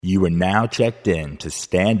You are now checked in to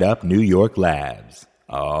Stand Up New York Labs.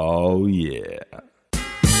 Oh, yeah.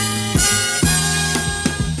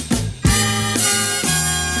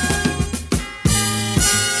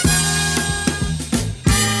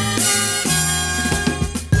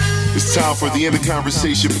 It's time for the End of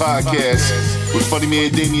Conversation podcast with funny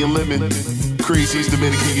man Damian Lemon, Crazy's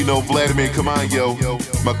Dominican, you know, Vladimir Camayo,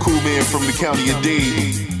 my cool man from the county of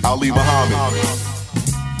Dade, Ali Muhammad.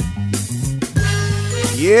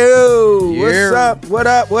 Yo, what's up? What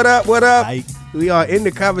up? We are in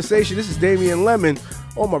the conversation. This is Damian Lemon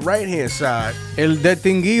on my right-hand side. El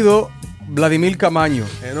distinguido Vladimir Camaño.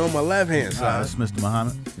 And on my left-hand side. That's Mr.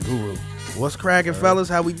 Muhammad. Guru. What's cracking, fellas?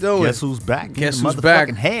 How we doing? Guess who's back? Guess who's back?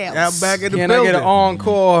 I'm back in the Can building. I get an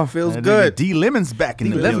encore? Feels good. D Lemon's back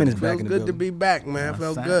in the Lemon building. is back Feels in the good to building. be back, man.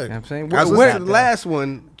 Felt good. You know what I'm saying? I was listening to the last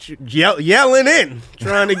one, yelling in,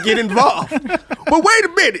 trying to get involved. But wait a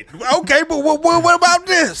minute. Okay, but what about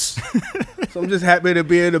this? So I'm just happy to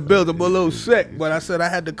be in the building. I'm a little sick, but I said I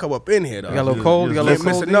had to come up in here, though. You got a little cold? You got a Can't little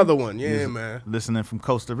miss cold? another one. Yeah, man. Listening from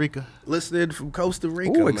Costa Rica. Listening from Costa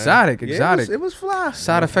Rica, Ooh, man. exotic. Yeah, it was fly.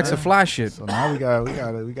 Side effects of fly shit. So now we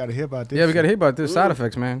gotta hear about this. Yeah, we got to hear about this. Side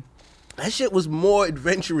effects, man. That shit was more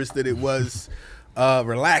adventurous than it was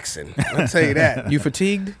relaxing. I'll tell you that. You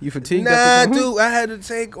fatigued? Nah, after- dude, I had to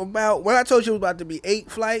take when I told you it was about to be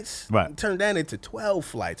 8 flights, Right. it turned that into 12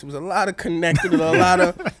 flights. It was a lot of connecting and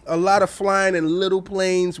a lot of flying in little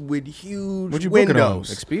planes with huge What'd you book it on?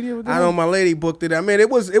 windows. Expedia with I know my lady booked it. I mean, it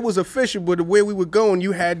was official, but the way we were going,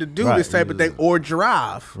 you had to do Right. this type of thing or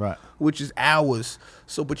drive, Right. which is hours.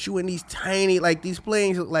 So, but you in these tiny, like these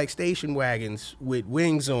planes look like station wagons with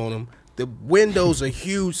wings on them. The windows are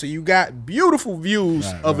huge, so you got beautiful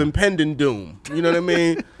views of impending doom. You know what I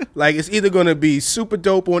mean? Like, it's either going to be super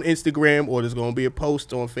dope on Instagram or there's going to be a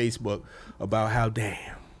post on Facebook about how,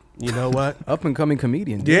 damn, you know what? Up and coming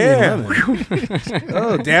comedian. Yeah.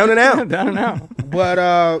 Oh, down and out. Down and out.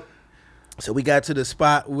 But, so we got to the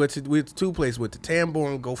spot, we went to two places, with the Tambor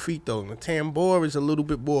and Gofito. And the Tambor is a little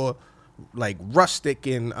bit more, like, rustic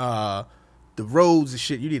and, the roads and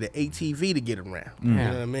shit, you need an ATV to get around. You know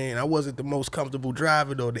what I mean? I wasn't the most comfortable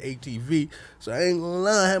driving on the ATV, so I ain't gonna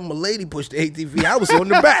lie, I had my lady push the ATV. I was on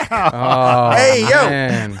the back. Oh, Hey, yo,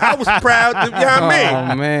 man. I was proud to, you know what I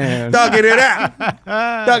mean? Oh, man.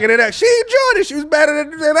 Thugging it out. She enjoyed it. She was better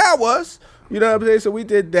than I was. You know what I'm saying? So we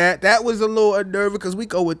did that. That was a little unnerving because we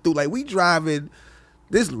going through, like, we driving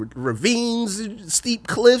this ravines, and steep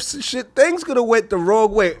cliffs and shit. Things could have went the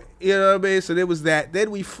wrong way. You know what I mean? So there was that.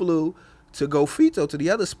 Then we flew to Gofito, to the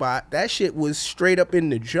other spot. That shit was straight up in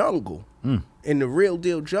the jungle, in the real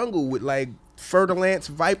deal jungle with like fertile ants,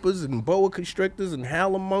 vipers, and boa constrictors, and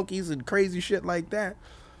howler monkeys, and crazy shit like that.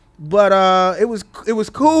 But it was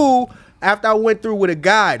cool after I went through with a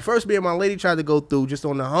guide. First, me and my lady tried to go through just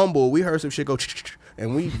on the humble. We heard some shit go,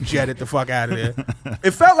 and we jetted the fuck out of there.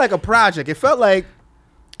 It felt like a project. It felt like,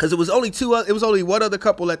 because it was only one other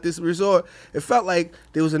couple at this resort. It felt like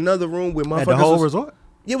there was another room where motherfuckers At the whole resort?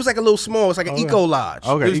 Yeah, it was like a little small. It's like an eco lodge.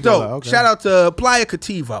 Okay, It was eco dope. lodge, okay. Shout out to Playa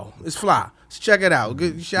Cativo. It's fly. Let's check it out.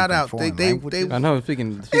 Good shout out. foreign They languages. I know,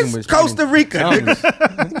 speaking it's with Costa Rica. tongues. You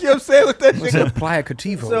know what I'm saying with that What's shit? that? Playa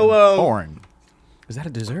Cativo. So Foreign. Is that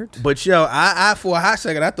a dessert? but yo, I for a hot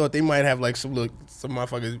second I thought they might have like some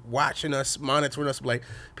motherfuckers watching us, monitoring us, like,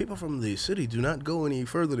 people from the city do not go any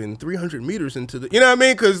further than 300 meters into the, you know what I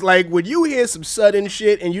mean? Because like when you hear some sudden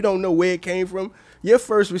shit and you don't know where it came from, your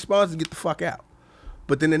first response is get the fuck out.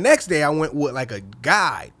 But then the next day I went with like a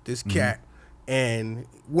guide, this cat, and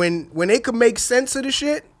when they could make sense of the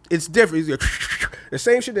shit, it's different. He's like, the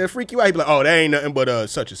same shit that freak you out. He'd be like, oh, that ain't nothing but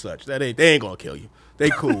such and such. They ain't gonna kill you. They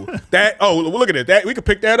cool. That, oh, look at it. That we could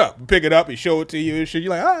pick that up. Pick it up and show it to you and shit. You're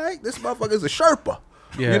like, all right, this motherfucker's a Sherpa.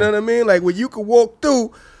 Yeah. You know what I mean? Like when you could walk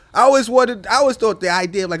through, I always thought the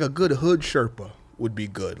idea of like a good hood Sherpa would be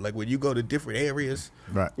good. Like when you go to different areas,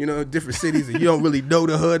 Right. you know, different cities, and you don't really know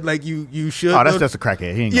the hood like you should. Oh, that's know. just a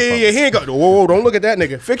crackhead. He ain't Yeah, gonna he ain't go. Whoa, don't look at that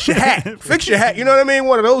nigga. Fix your hat. Fix your hat. You know what I mean?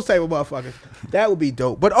 One of those type of motherfuckers. That would be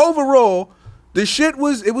dope. But overall, the shit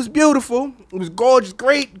was beautiful. It was gorgeous.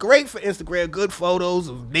 Great for Instagram. Good photos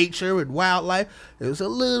of nature and wildlife. It was a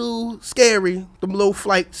little scary, them little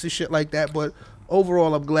flights and shit like that. But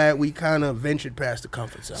overall, I'm glad we kind of ventured past the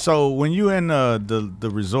comfort zone. So when you in the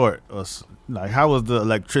resort, like how was the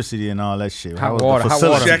electricity and all that shit? How was water, the hot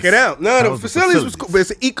facilities? water. Check it out. No, How the was facilities was cool, but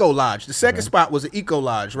it's an eco lodge. The second spot was an eco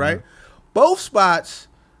lodge, right? Both spots,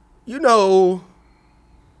 you know,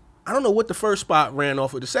 I don't know what the first spot ran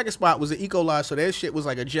off of. The second spot was an eco lodge, so that shit was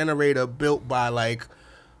like a generator built by like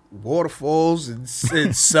waterfalls and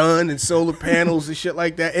sun and solar panels and shit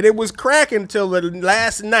like that. And it was cracking until the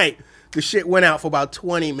last night. the shit went out for about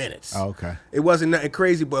 20 minutes. Oh, okay. It wasn't nothing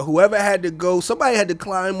crazy, but whoever had to go, somebody had to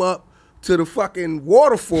climb up to the fucking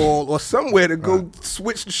waterfall or somewhere to go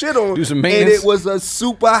switch the shit on. Do some and maintenance. it was a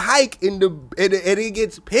super hike and it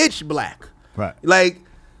gets pitch black. Right. Like,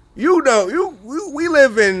 you know, we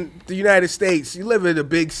live in the United States. You live in a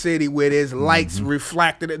big city where there's lights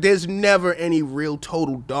reflected. There's never any real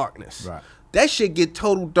total darkness. Right. That shit get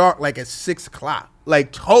total dark like at 6 o'clock.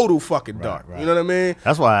 Like total fucking dark. right. You know what I mean?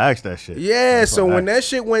 That's why I asked that shit. Yeah, That's so why I when that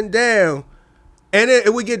shit went down, and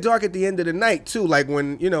it would get dark at the end of the night too. Like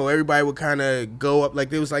when, you know, everybody would kind of go up, like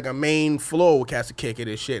there was like a main floor where cats would kick it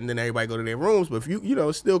and shit, and then everybody go to their rooms. But if you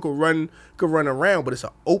know, still could run around, but it's an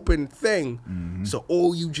open thing. So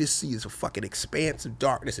all you just see is a fucking expanse of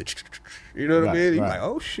darkness. And you know what I Right, mean? You're right. like,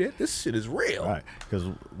 oh shit, this shit is real. Right. Because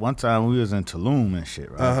one time we was in Tulum and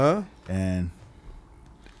shit, right? And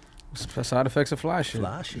Side effects of fly shit.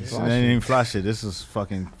 Fly shit. they didn't even fly shit. This is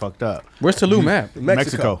fucking fucked up. Where's Tulum at?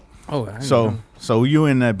 Mexico. Oh, I didn't So know. so you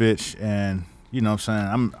in that bitch, and you know what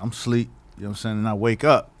I'm saying, I'm asleep, you know what I'm saying, and I wake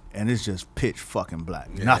up and it's just pitch fucking black.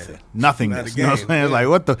 Nothingness. Not a You know what I'm game, saying? yeah. Like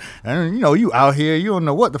what the, and you know, you out here, you don't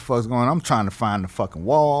know what the fuck's going on. I'm trying to find the fucking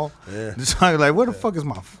wall. Yeah. Just like where the fuck is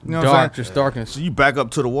my, you know what I'm Dark, saying? just darkness. So you back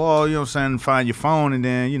up to the wall, you know what I'm saying, find your phone, and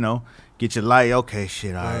then, you know, get your light. Okay,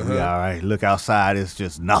 shit, all right, we all right. Look outside, it's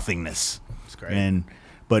just nothingness. It's great. And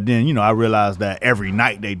but then, you know, I realized that every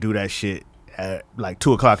night they do that shit at like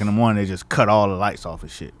 2 o'clock in the morning. They just cut all the lights off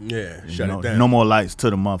and shit. Yeah, And shut no, it down. no more lights till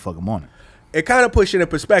the motherfucking morning. It kind of puts you in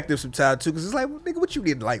perspective sometimes too, because it's like, well, nigga, what you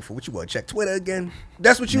need light for? What you want to check Twitter again?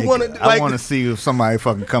 That's what you want to. I want to see if somebody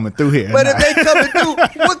fucking coming through here. But if they coming through,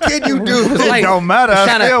 what can you do? It's it like, don't matter. I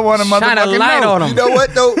shine a- still want to shine a motherfucking light know. on 'em. You know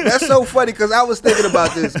what though? That's so funny because I was thinking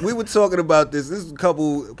about this. We were talking about this. This is a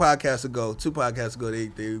couple podcasts ago, 2 podcasts ago.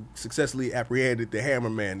 They successfully apprehended the hammer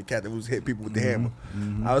man, the cat that was hitting people with the hammer.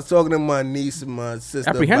 I was talking to my niece and my sister.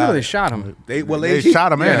 Apprehended about or they it. shot him? They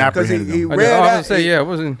shot him and Yeah, because apprehended he him. I ran was out. gonna say, yeah, it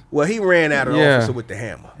wasn't Well, he ran at an Yeah. officer with the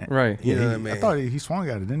hammer. right. You know Yeah, what I mean? I thought he swung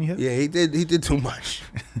at it. Didn't he hit? Yeah, he did. He did too much.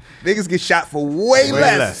 Niggas get shot for way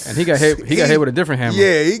less. And he got hit. He got hit with a different hammer.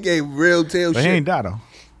 Yeah, he gave real tail But shit. he ain't die though.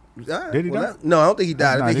 Did he die? No, I don't think he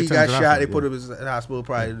died. Nah, I think they he took him got to the shot. They hospital, put him in the hospital,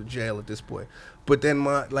 probably to jail at this point. But then,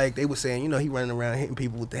 like they were saying, you know, he running around hitting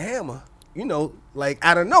people with the hammer. You know, like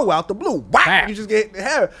out of nowhere, out the blue, whack, Bam. you just get hit with the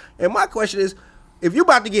hammer. And my question is, if you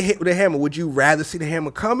about to get hit with a hammer, would you rather see the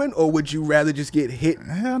hammer coming, or would you rather just get hit?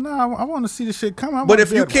 Hell no, I want to see the shit come. But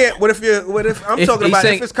if you can't, what if I'm If talking he's about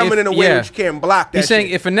saying- if it's coming if- in a way yeah. that you can't block that He's saying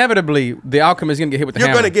shit, if inevitably the outcome is gonna get hit with the you're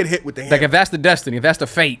hammer, gonna get hit with the hammer. like if that's the destiny, if that's the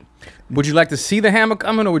fate, would you like to see the hammer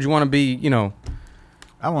coming, or would you want to be, you know,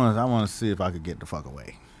 I want to see if I could get the fuck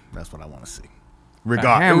away. That's what I want to see.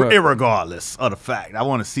 hammer. Irregardless of the fact, I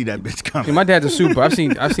want to see that bitch coming. see, my dad's a super. I've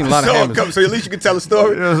seen a lot of So, hammers. so at least you can tell a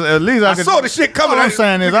story. At least I, I could, saw the shit coming. All I'm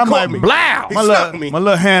saying is I might be me. Blow! He my snuck little, me. my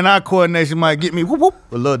little hand-eye coordination might get me whoop, whoop,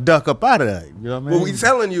 a little duck up out of that. You know what I mean? Well, we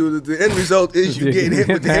telling you that the end result is you getting hit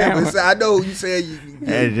with the hammer. So I know you said you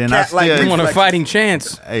And then cat I like still- You want a reflexes. fighting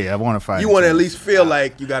chance? Hey, I want to fight. You want to at least feel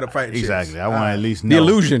like you got to fight. exactly. I All want to right. at least know The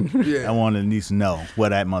illusion. Yeah. I want to at least know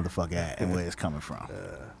where that motherfucker at and where it's coming from.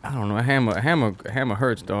 I don't know. A hammer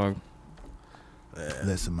hurts, dog.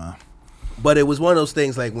 Listen, man. But it was one of those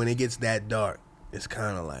things like when it gets that dark, it's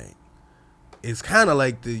kind of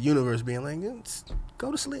like the universe being like,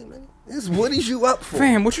 go to sleep, man. What is you up for?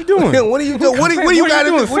 Fam, what you doing? What are you doing? What do Fam, you what got are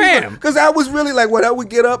to you do? doing, fam? Because I was really like, when I would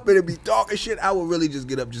get up and it'd be dark as shit, I would really just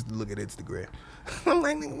get up just to look at Instagram. I'm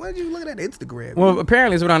like, nigga, why did you look at that Instagram? Well,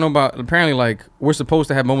 apparently, is what I know about. Apparently, like we're supposed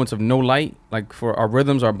to have moments of no light, like for our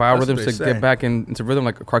rhythms, our That's what biorhythms they to say. get back into rhythm,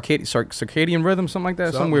 like a circadian rhythm, something like that,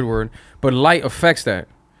 some Something. weird word. But light affects that,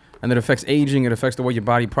 and it affects aging. It affects the way your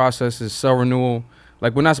body processes cell renewal.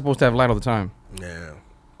 Like we're not supposed to have light all the time. Yeah.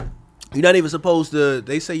 You're not even supposed to,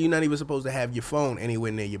 they say you're not even supposed to have your phone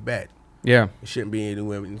anywhere near your bed. Yeah, It shouldn't be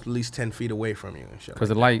anywhere at least 10 feet away from you. And shit because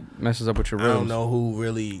like the light messes up with your that. I rhythms. don't know who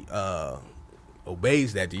really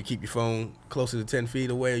obeys that. Do you keep your phone closer to 10 feet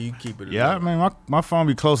away or you keep it? Yeah, I mean, my phone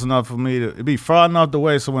be close enough for me to, it be far enough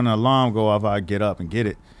away so when the alarm go off, I get up and get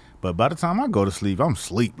it. But by the time I go to sleep, I'm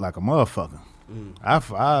asleep like a motherfucker.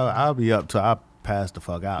 I'll be up till I pass the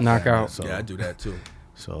fuck out. Knock out. So, Yeah, I do that too.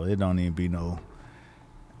 so it don't even be no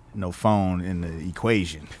phone in the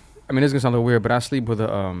equation. I mean, this is gonna sound a little weird, but I sleep with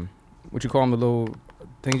a what you call them, the little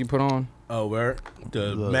things you put on. Oh, where? The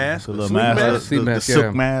Little- mask? the The little sleep mask, mask? the Sleep mask, silk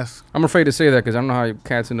yeah. mask. I'm afraid to say that because I don't know how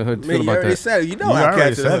cats in the hood Man, feel you about already that. said it. You know You how already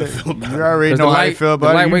cats in the said hood it. feel about You it. already 'Cause know the how you light, feel the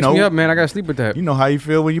about light it. wakes You me know, up, man. I gotta sleep with that. you know how you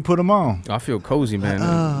feel when you put them on. I feel cozy,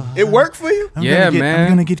 man. It worked for you? Yeah, man. I'm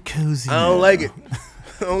gonna get cozy. I don't like it.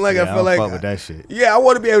 I don't like. Yeah, I feel like fuck with that shit. Yeah, I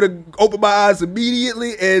want to be able to open my eyes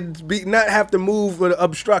immediately and not have to move for the You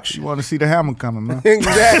obstruction. want to see the hammer coming, man?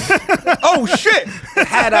 Exactly. Oh shit!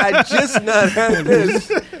 Had I just not had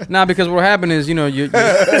this, Nah, because what happened is, you dude,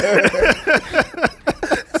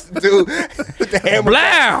 with the hammer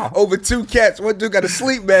Blow! over 2 cats. One dude got a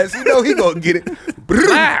sleep mask. You know he gonna get it.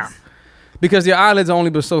 Blah! Because your eyelids are only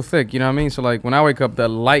but so thick, you know what I mean? So like when I wake up, the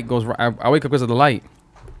light goes. I wake up because of the light.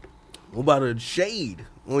 What about a shade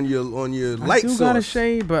on your light I do source? got a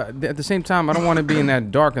shade, but at the same time, I don't want to be in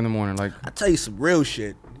that dark in the morning. Like I tell you some real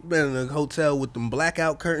shit. You been in a hotel with them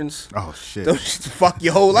blackout curtains. Oh shit! Those shit fuck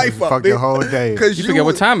your whole life up. Fuck your whole day. Cause You forget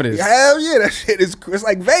what time it is. Hell yeah, that shit is. It's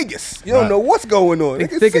like Vegas. You don't Right. know what's going on.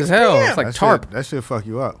 It's Nigga, thick 6 as hell. PM. It's like that tarp. Shit, that shit fuck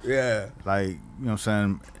you up. Yeah. Like, you know what I'm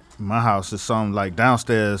saying? My house is something like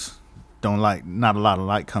downstairs. Not a lot of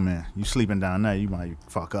light come in. You sleeping down there, you might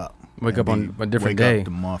fuck up. Wake up And on a different wake day. Up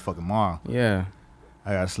the motherfucking tomorrow. Yeah,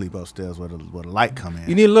 I gotta sleep upstairs where the light come in.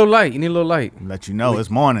 you need a little light. You need a little light. Let you know it's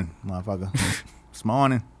morning, motherfucker. It's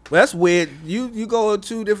morning. Well, that's weird. You go in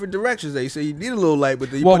 2 different directions. They say you need a little light,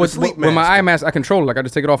 but then you Well, put a sleep with my mask eye on. mask, I control it. Like I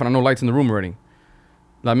just take it off and I know lights in the room already.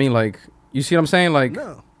 I mean, like you see what I'm saying? Like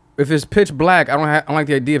No. if it's pitch black, I don't like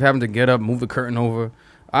the idea of having to get up, move the curtain over.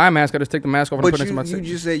 Eye mask, I just take the mask off and But put it next to you my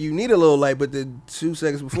just said you need a little light, but then 2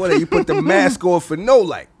 seconds before that, you put the mask on for no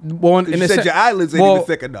light. Well, You said your eyelids ain't even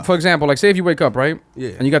thick enough. For example, like say if you wake up, right?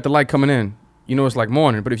 Yeah. And you got the light coming in, you know it's like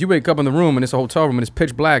morning. But if you wake up in the room and it's a hotel room and it's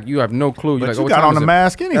pitch black, you have no clue. You're But like, you oh, what got time on is the it?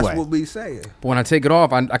 mask anyway. That's what we saying. But when I take it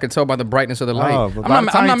off, I can tell by the brightness of the light. Oh, but by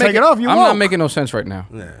the time you take making, it off, you I'm not woke. making no sense right now.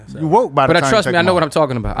 Yeah. So. You woke by the But time trust you me, take I know them what off. I'm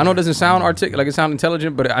talking about. I know it doesn't sound articulate, like it sound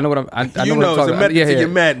intelligent, but I know what I'm. I know You what know, I'm it's a talking method about. to your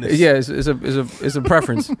madness. Yeah, it's a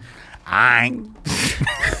preference.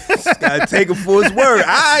 Gotta take him for his word.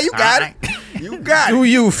 You got it. You got Do it.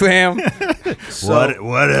 you, fam? So,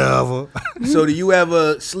 Whatever. so do you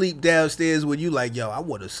ever sleep downstairs when you like, yo, I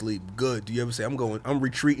want to sleep good? Do you ever say, I'm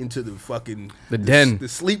retreating to the fucking The den. the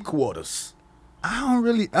sleep quarters? I don't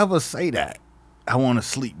really ever say that. I want to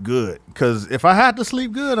sleep good, because if I had to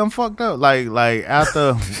sleep good, I'm fucked up. Like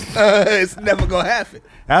after It's never gonna happen.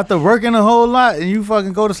 after working a whole lot and you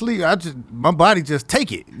fucking go to sleep, my body just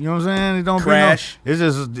take it. You know what I'm saying? It don't Crash. Be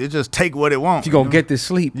it just take what it wants. You gonna get this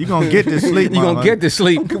sleep. You gonna get this sleep. You gonna get this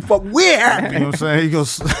sleep. Fuck, where You happened? know what I'm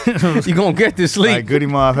saying? You gonna get this sleep. Like Goody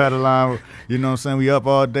Mob had a line. You know what I'm saying? We up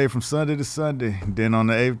all day from Sunday to Sunday. Then on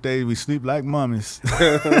the 8th day, we sleep like mummies.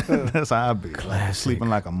 That's how I be. Like, sleeping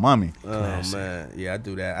like a mummy. Oh man, yeah, I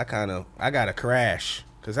do that. I gotta crash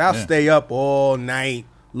because I'll stay up all night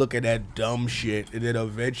looking at dumb shit, and then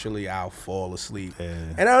eventually I'll fall asleep. Yeah.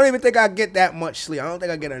 And I don't even think I get that much sleep. I don't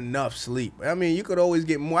think I get enough sleep. I mean, you could always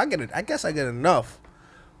get more. I guess I get enough,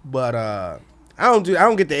 but I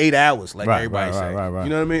don't get the 8 hours like everybody say. right. You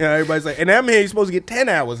know what I mean? How everybody's like, and I mean, you're supposed to get 10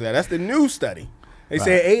 hours there. That's the new study. They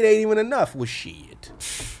say 8 ain't even enough. Well, shit.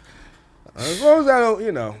 As long as I don't,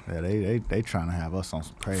 Yeah, they trying to have us on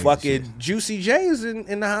some crazy fucking shit. Juicy J is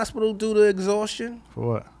in the hospital due to exhaustion. For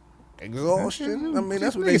what? Exhaustion. I mean,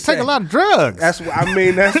 that's what They they say. take a lot of drugs. That's what I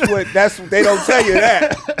mean. That's what they don't tell you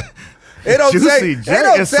that. They don't tell Juicy you. J They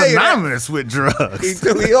don't is tell you that. synonymous with drugs.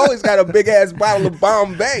 He always got a big ass bottle of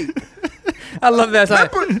Bombay. I love that.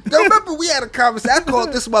 Remember we had a conversation. I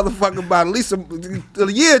called this motherfucker about at least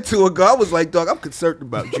a year or 2 ago. I was like, dog, I'm concerned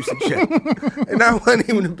about Juicy J. And I wasn't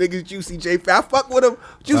even the biggest Juicy J fan. I fuck with him.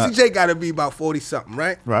 Juicy J got to be about 40 something,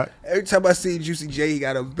 right? Right. Every time I see Juicy J, he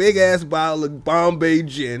got a big ass bottle of Bombay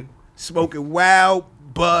gin, smoking wild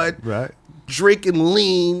bud, Right. drinking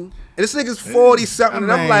lean. And this nigga's 40 something.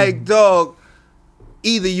 And I'm Man. like, dog,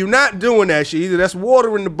 either you're not doing that shit, either that's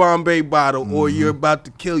water in the Bombay bottle, or you're about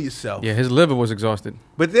to kill yourself. Yeah, his liver was exhausted.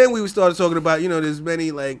 But then we started talking about, there's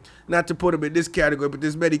many, like, not to put them in this category, but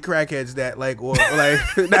there's many crackheads that, like, or like,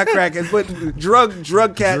 not crackheads, but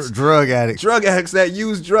drug cats, Drug addicts. drug addicts that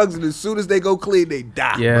use drugs, and as soon as they go clean, they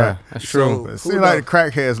die. Yeah, Right. that's So- true. It Who seems like knows? the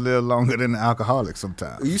crackheads live longer than the alcoholics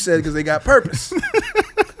sometimes. You said because they got purpose.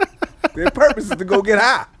 Their purpose is to go get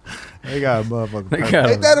high. They got a motherfucking They purpose. got-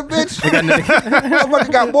 Ain't that a bitch?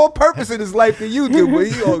 Motherfucker got more purpose in his life than you do, but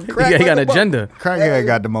he on crack. Yeah, he like got a an agenda. Crackhead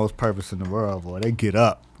got the most purpose in the world, boy. They get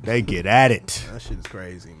up. They get at it. That shit is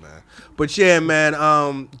crazy, man. But yeah,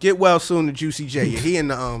 man. Get well soon to Juicy J. Yeah, he in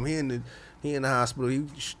the hospital.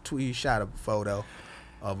 He shot a photo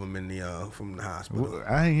of him in the from the hospital.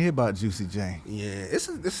 I ain't hear about Juicy J. Yeah,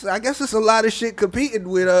 it's I guess it's a lot of shit competing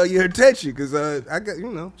with your attention because I got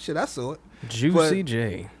shit. I saw it. Juicy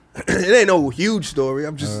J. It ain't no huge story.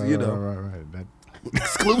 I'm just Right. That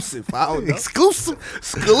exclusive. I don't know. exclusive.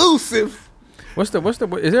 Exclusive.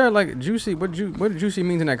 Is there like juicy? What juicy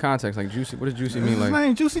means in that context? Like juicy. What does juicy mean? His Like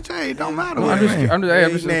name Juicy J. It don't matter. I'm what just it mean. He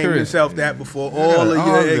named curious. himself that before all of all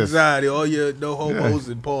your this. anxiety, all your no homos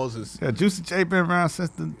and pauses. Yeah, Juicy J been around since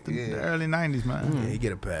the early 90s, man. Yeah, he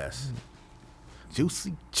get a pass.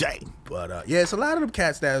 Juicy J. But yeah, it's a lot of them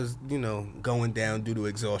cats that was going down due to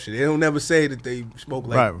exhaustion. They don't never say that they smoke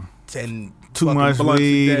like 10 Too fucking much blunts a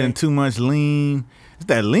weed day. and too much lean. It's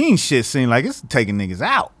that lean shit seem like it's taking niggas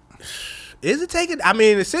out. Is it taking? I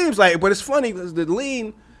mean, it seems like, but it's funny because the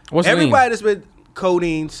lean. What's everybody lean? that's been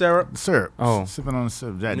codeine syrup. Syrup. Oh. Sipping on the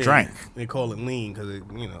syrup. That Yeah, drink. They call it lean because it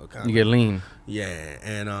kind you get lean. Yeah,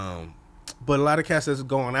 and but a lot of cats that's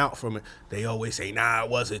going out from it, they always say, "Nah, it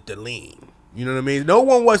wasn't the lean." You know what I mean? No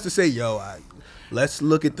one wants to say, "Yo, let's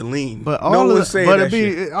look at the lean." But no one's saying that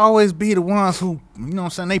shit. it always be the ones who, you know what I'm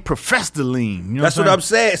saying, they profess the lean. You know That's what I'm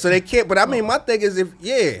saying. So they can't. But I mean, my thing is,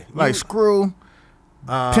 Like Screw,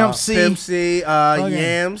 Pimp C,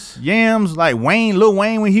 Yams. Yams, like Lil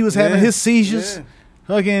Wayne when he was having his seizures. Yeah.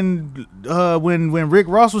 Fucking when Rick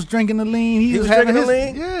Ross was drinking the lean, he was having drinking his the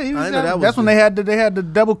lean? Yeah, he was. I know that was That's when they had the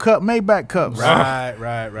double cup Maybach cups. Right.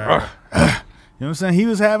 You know what I'm saying? He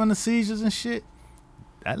was having the seizures and shit.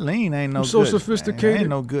 That lean ain't no I'm so good. sophisticated. Ain't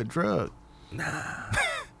no good drug. Nah.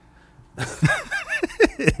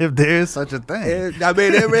 If there is such a thing. I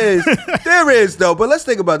mean, there is. There is, though. But let's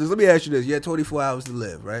think about this. Let me ask you this. You had 24 hours to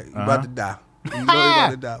live, right? You're about to die. You know you're about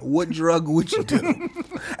to die. What drug would you do?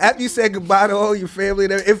 After you said goodbye to all your family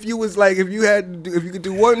and everything, if you could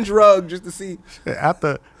do one drug just to see.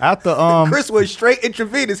 After Chris went straight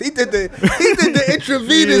intravenous. He did the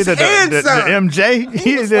intravenous hand the sign. MJ.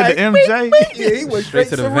 He did like, the MJ. Yeah, he went straight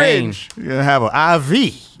to the syringe. You gonna have an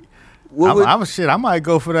IV. What would- I might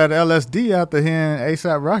go for that LSD after hearing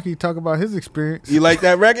ASAP Rocky talk about his experience. You like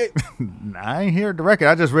that record? I ain't heard the record.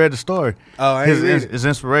 I just read the story. Oh, I ain't read it. His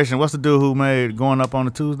inspiration. What's the dude who made Going Up on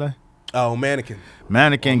a Tuesday? Oh, Mannequin.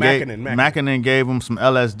 Mackinnon gave him some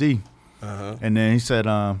LSD. And then he said,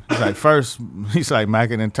 he's like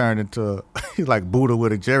Mackinnon turned into, he's like Buddha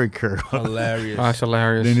with a Jerry curl. Hilarious. Oh, that's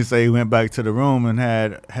hilarious. Then he said he went back to the room and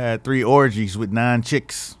had 3 orgies with 9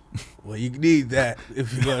 chicks. Well, you need that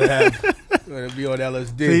if you're gonna be on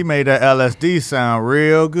LSD. So he made that LSD sound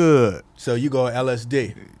real good. So you go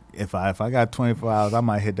LSD. If I got 24 hours, I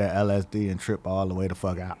might hit that LSD and trip all the way the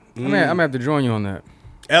fuck out. I'm gonna have to join you on that.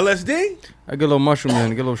 LSD? I get a little mushroom in,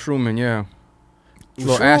 get a little shroom in, yeah.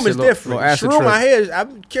 Shroom is different. Little acid Shroom, trip. I hear.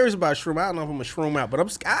 I'm curious about shroom. I don't know if I'm a shroom out, but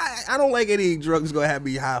I don't like any drugs gonna have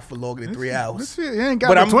me high for longer than 3 hours. This shit, you ain't got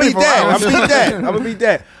But no I'm gonna beat 24 that. hours. I'm gonna beat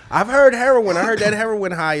that. I've heard heroin. I heard that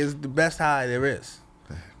heroin high is the best high there is.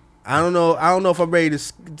 I don't know if I'm ready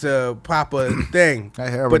to pop a thing. That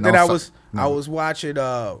heroin But then don't I was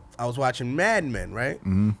watching Mad Men, right?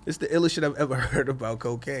 Mm-hmm. It's the illest shit I've ever heard about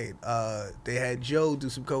cocaine. They had Joe do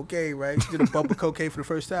some cocaine, right? She did a bump of cocaine for the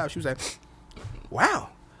first time. She was like, "Wow.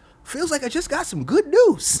 Feels like I just got some good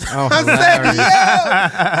news." Oh, I said,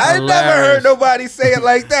 I never heard nobody say it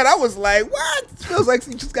like that. I was like, what? Feels like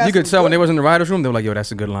you just got You could tell when they was in the writer's room, they were like, yo,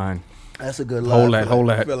 that's a good line. That's a good line. Hold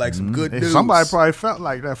that. Feel like some good news. Somebody probably felt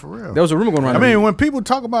like that for real. There was a rumor going around. I mean, when people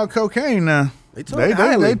talk about cocaine now, They talk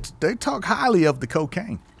highly. they talk highly of the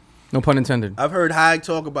cocaine. no pun intended. I've heard High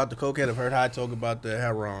talk about the cocaine. I've heard High talk about the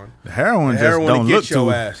heroin. The heroin The just heroin don't to look get your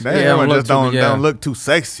too. ass. That Yeah, heroin don't just look too- yeah. don't look too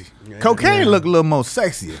sexy. Cocaine look a little more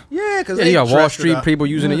sexier. Yeah, because Yeah, you got Wall Street people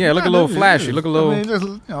using it. Yeah, look a little flashy. Look a little, I mean, just,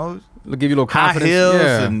 you know, give you a little high confidence. heels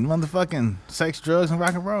Yeah. and motherfucking sex, drugs, and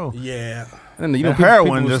rock and roll. Yeah, And then, The people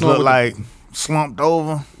heroin just snort look with like slumped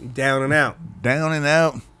over, down and out. down and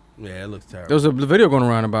out. Yeah, it looks terrible. There was a video going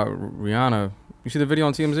around about Rihanna. You see the video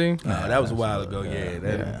on TMZ? That was a while ago.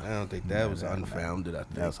 I don't think that was unfounded. I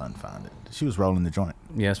think. That was unfounded. She was rolling the joint.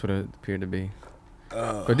 Yeah, that's what it appeared to be.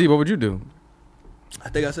 But D, what would you do? I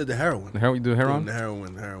think I said the heroin. The heroin? You do heroin? The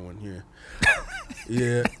heroin. Yeah,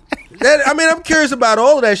 yeah. I'm curious about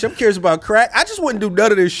all of that shit. I'm curious about crack. I just wouldn't do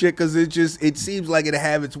none of this shit because it seems like it'll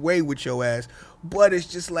have its way with your ass. But it's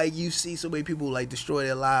just like you see so many people like destroy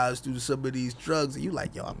their lives through some of these drugs, and you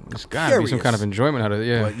like, yo, I'm It's gotta be some kind of enjoyment out of it.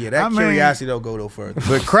 Yeah. But yeah, that I mean- curiosity don't go no further.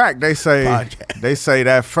 But crack, they say Podcast.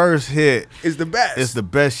 that first hit It's the best. is the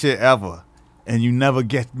best shit ever, and you never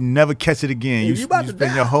catch it again. Yeah, you about to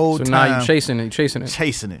spend die. your whole So time now you chasing it.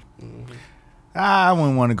 chasing it. I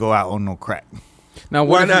wouldn't want to go out on no crack. Now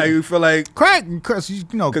Why what? not? You feel like Crack, because you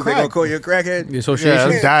know because they gonna crack. call you a crackhead? The association.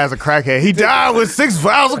 Yeah, he died as a crackhead. He died with 6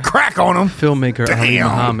 vials of crack on him. Filmmaker Ali Damn.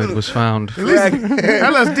 Muhammad was found. LSD,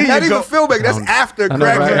 Not you even go, filming. That's after I know,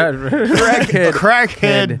 crackhead. right? Crackhead.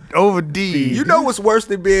 crackhead over D. You know what's worse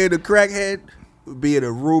than being a crackhead? being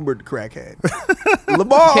a rumored crackhead.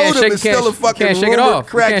 Lamar Can't Odom shake- is can't- still a fucking can't shake it rumored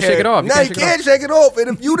off. You crackhead. can't shake it off. You Now can't you shake it can't shake it off. And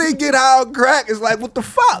if you didn't get high on crack, it's like, what the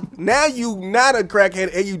fuck? Now you not a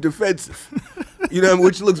crackhead and you defensive. You know,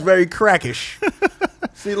 which looks very crackish.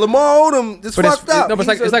 See, Lamar Odom just But fucked up. no, but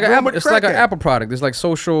He's it's like an rumored Apple, crackhead. Apple product. There's like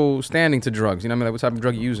social standing to drugs. You know what I mean? Like what type of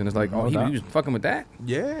drug you using? It's like, oh, he doubt. was fucking with that.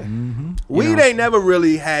 Yeah. Weed ain't never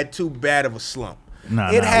really had too bad of a slump.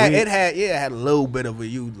 Nah, it nah, had weed- it had a little bit of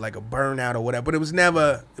like a burnout or whatever, but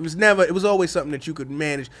it was always something that you could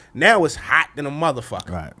manage. Now it's hot than a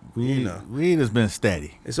motherfucker. Right. know. Weed has been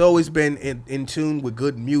steady. It's always been in tune with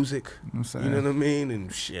good music. I'm saying. You know what I mean?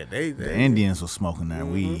 And shit, The they Indians were smoking that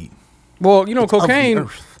weed. Well, you know, of the cocaine.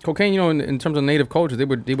 earth. Cocaine, you know, in terms of native culture, they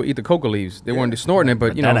would eat the coca leaves. They weren't snorting it,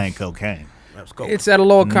 but you that know, ain't cocaine. let's go. it's at a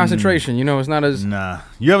lower concentration. You know, it's not as Nah.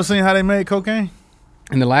 You ever seen how they made cocaine?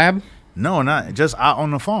 in the lab. No, not just out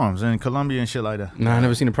on the farms in Colombia and shit like that. No, I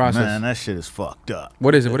never seen the process. Man, that shit is fucked up.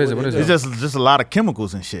 What is it? What is it? What is It's it? just a lot of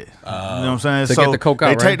chemicals and shit. You know what I'm saying? To get the coke out,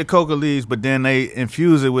 they right? take the coca leaves, but then they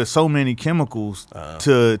infuse it with so many chemicals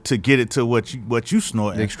to get it to what you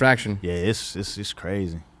snort. The extraction. Yeah, it's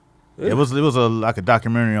crazy. It was like a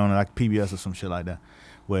documentary on it, like PBS or some shit like that,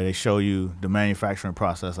 where they show you the manufacturing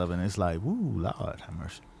process of it. And it's like, woo, Lord have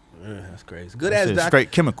mercy. Yeah, that's crazy. Good That ass shit's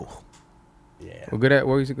straight chemical. Yeah. What good at?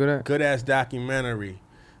 What was it good at? Good ass documentary.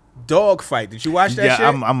 Dogfight. Did you watch that Yeah, shit?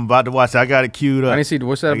 I'm about to watch it. I got it queued up. I didn't see.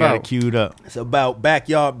 What's that I got it about? queued up. It's about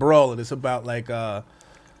backyard brawling. It's about like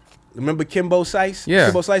remember Kimbo Slice? Yeah.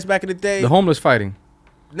 Kimbo Slice back in the day. The homeless fighting.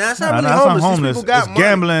 Nah, it's not Nah, really nah, it's not homeless. These homeless. people got It's money.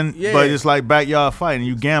 gambling, Yeah. but it's like backyard fighting.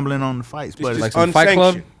 You gambling on the fights, but It's it's just like some Fight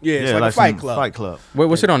Club? unsanctioned. Yeah, it's like a some fight club. Fight club. Wait,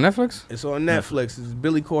 what's it on Netflix? It's on Netflix. It's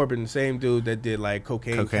Billy Corbin, the same dude that did like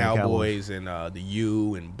Cocaine Cocaine Cowboys and The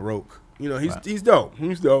U and Broke. You know, he's dope.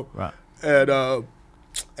 He's dope. Right.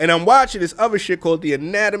 And I'm watching this other shit called The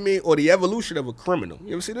Anatomy or the Evolution of a Criminal.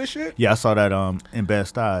 You ever see this shit? Yeah, I saw that in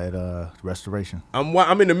Best Eye at Restoration.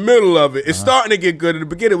 I'm in the middle of it. It's starting to get good. At the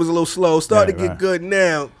beginning, it was a little slow. Starting to Right, get right. good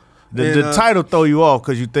now. The And, title throw you off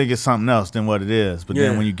because you think it's something else than what it is. But Yeah.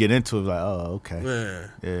 then when you get into it, it's like, oh, okay.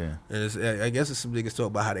 Yeah. Yeah. And I guess it's some niggas talk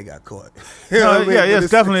about how they got caught. You know what I mean? Yeah, But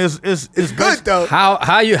it's definitely it's good though. How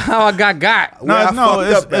I got? Where I fucked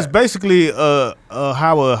up it's at. basically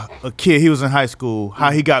how a kid, he was in high school,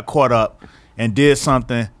 how he got caught up and did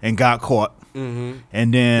something and got caught. Mm-hmm.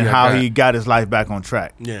 And then Yeah, how got he it. got his life back on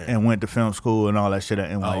track. Yeah. And went to film school and all that shit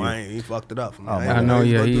at NYU. He fucked it up. For me. I know.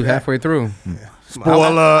 Yeah, he's halfway through.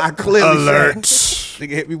 Spoiler I clearly alert. said,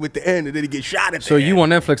 nigga hit me with the end and then he get shot at So the you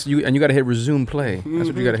end. on Netflix? You got to hit resume play. That's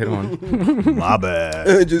what you got to hit on. My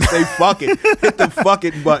bad. Just say fuck it. Hit the fuck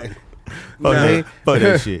it button. Fuck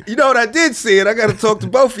that shit. You know what I did see it? I got to talk to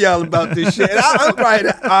both of y'all about this shit. And I'm probably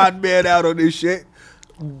the odd man out on this shit.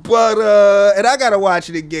 But, and I got to watch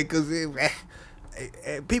it again because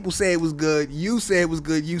people say it was good. You say it was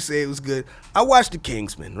good. You say it was good. I watched The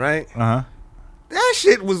Kingsman, right? Uh-huh. That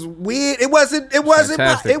shit was weird. It wasn't.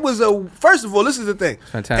 Fantastic. It was a. First of all, this is the thing.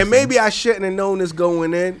 Fantastic. And maybe I shouldn't have known this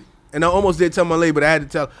going in. And I almost did tell my lady, but I had to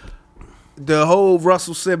tell. The whole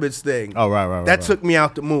Russell Simmons thing. Oh, right. That took me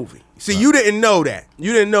out the movie. See, you didn't know that.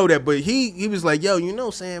 You didn't know that, but he was like, "Yo, you know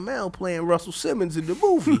Sam L playing Russell Simmons in the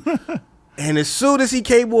movie." And as soon as he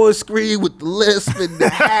came on screen with the lisp and the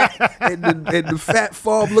hat and the fat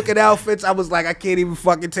farm looking outfits, I was like, I can't even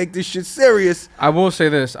fucking take this shit serious. I will say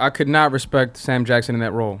this: I could not respect Sam Jackson in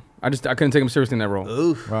that role. I couldn't take him seriously in that role.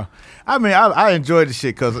 Oof. Well, I mean, I enjoyed the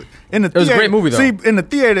shit because in the was a great movie, though. See, in the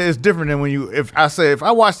theater, it's different than when if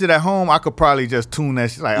I watched it at home, I could probably just tune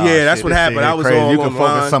that shit. Like, oh, Yeah, that's shit, what this happened. shit I was crazy. all You can online.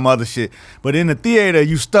 focus some other shit, but in the theater,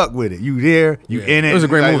 you stuck with it. You there, you in it. It was a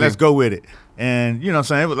great like, movie. Let's go with it. And you know what I'm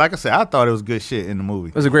saying? It was, like I said, I thought it was good shit in the movie.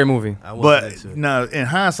 It was a great movie. I wanted But that too. no, in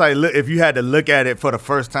hindsight, if you had to look at it for the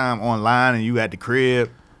first time online and you at the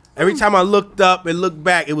crib, Every time I looked up and looked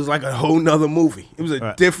back, it was like a whole nother movie. It was a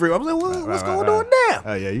Right. different. I was like, what's going on now?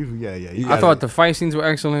 Oh yeah, you I gotta- thought the fight scenes were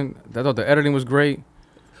excellent. I thought the editing was great.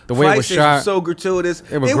 The way it Fight was scenes shot. were so gratuitous.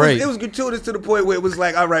 It was great. It was gratuitous to the point where it was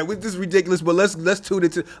like, all right, this is ridiculous, but let's tune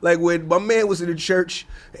it to like when my man was in the church.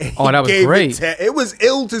 And Oh, he that was gave great. It was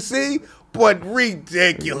ill to see, but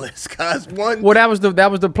ridiculous. Cause one. Well, that was the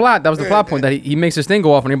plot. That was the plot point that he makes this thing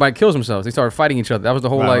go off and everybody kills themselves. They started fighting each other. That was the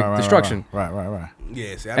whole destruction. Right.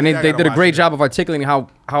 Yeah, see, And they did a great job of articulating how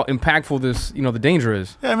impactful this the danger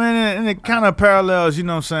is. Yeah, man, and it kind of parallels, you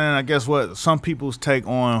know what I'm saying, I guess what some people's take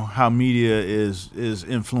on how media is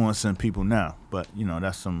influencing people now. But, you know,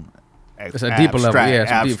 that's some It's a deeper level, yeah.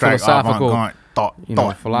 It's a deep philosophical avant-garde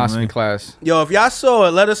thought. philosophy class. Yo, if y'all saw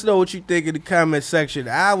it, let us know what you think in the comment section.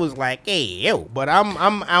 I was like, hey, yo, but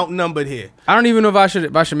I'm outnumbered here. I don't even know if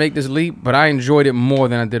I should make this leap, but I enjoyed it more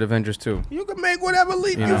than I did Avengers 2. You can make whatever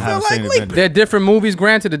leap you I feel haven't seen like it, leaping. but- They're different movies,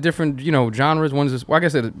 granted, they're different, genres. One's just, well, I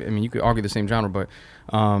guess you could argue the same genre, but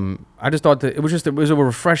I just thought that it was a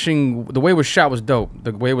refreshing. The way it was shot was dope.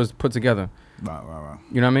 The way it was put together. Right.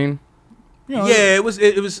 You know what I mean? You know, Yeah, it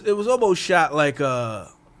was almost shot like a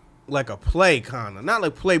play kind of, not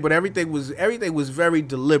like play, but everything was very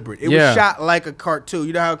deliberate. It was shot like a cartoon.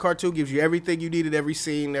 You know how a cartoon gives you everything you need in every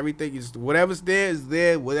scene. Everything is whatever's there is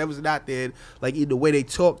there. Whatever's not there, like the way they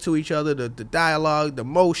talk to each other, the dialogue, the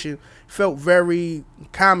motion felt very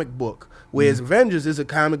comic book. Whereas Avengers is a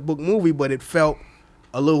comic book movie, but it felt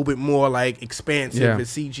a little bit more like expansive and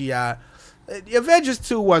CGI. Avengers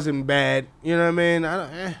 2 wasn't bad. You know what I mean?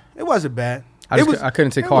 It wasn't bad. I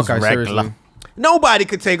couldn't take Hawkeye seriously. Nobody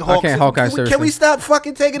could take Hawkeye. Hawkeye Can we seriously. stop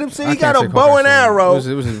fucking taking him seriously? I He got can't a take bow Hawkeye and seriously. arrow. It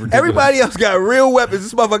was ridiculous. Everybody else got real weapons.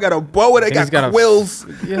 This motherfucker got a bow and they And he's got got a- quills.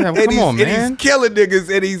 Yeah, and come he's, on, and man. he's killing niggas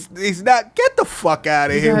and he's not. Get the fuck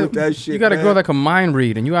out of here with that shit. You got a man. girl that can mind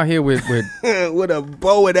read, and you out here with with a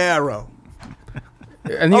bow and arrow.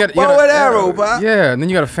 and you A got bow and arrow, pop. Yeah, and then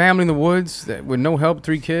you got a family in the woods with no help,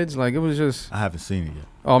 3 kids. Like, it was just. I haven't seen it yet.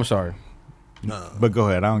 Oh, I'm sorry. But go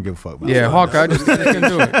ahead. I don't give a fuck about Yeah, it. Hawkeye just couldn't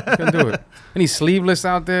do it. Couldn't do it. And he's sleeveless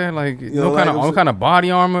out there, like know, no kind of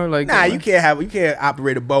body armor. Like, Nah, you can't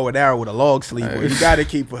operate a bow and arrow with a long sleeve. Boy. You gotta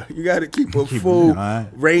keep a full all right.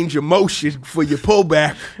 range of motion for your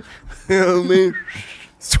pullback. You know what I mean?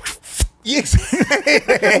 Yeah, exactly.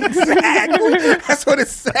 That's what it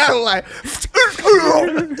sounds like.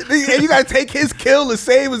 And you gotta take his kill the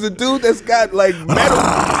same as a dude that's got like metal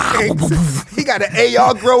things. He got an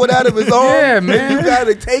AR growing out of his arm. Yeah, man. You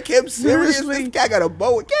gotta take him seriously. Seriously? This guy got a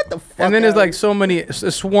bow. Get the fuck and then there's out like so many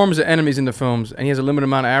swarms of enemies in the films, and he has a limited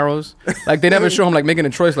amount of arrows. Like, they never show him like making a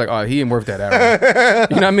choice. Like, oh, he ain't worth that arrow.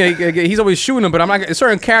 You know what I mean? He's always shooting them, but I'm not.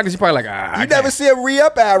 Certain characters, he's probably like, You never see a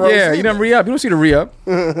re-up arrow. Yeah, you never re-up. You don't see the re-up.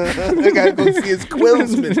 I gotta go see his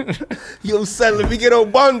quillsman. Yo, son, let me get a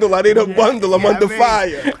bundle. I need a bundle. I'm under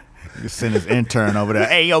fire. You send his intern over there.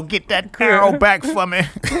 Hey, yo, get that arrow back for me.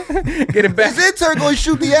 Get it back. His intern gonna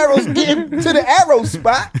shoot the arrows, get him to the arrow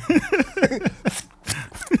spot.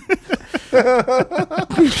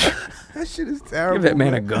 That shit is terrible. Give that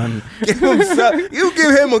man a gun. You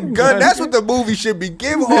give him a gun. That's what the movie should be.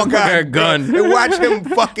 Give Hawkeye a gun. and watch him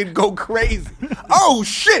fucking go crazy. Oh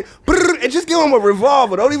shit! Brrr, and just give him a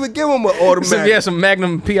revolver. Don't even give him an automatic. Some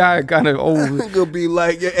Magnum PI kind of old. Gonna be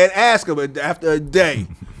like, and ask him after a day.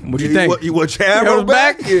 What you think? You want your arrow Arrows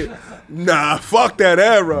back? back? Yeah. Nah, fuck that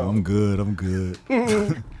arrow. I'm good.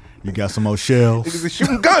 You got some more shells. Niggas are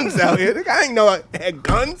shooting guns out here. Nigga, I ain't know I had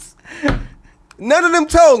guns. None of them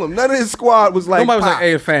told him. None of his squad was like, Nobody was like, "Pop."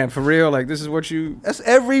 "Hey, fam, for real? Like, this is what you." That's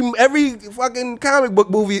every fucking comic book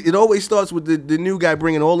movie. It always starts with the new guy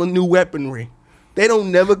bringing all the new weaponry. They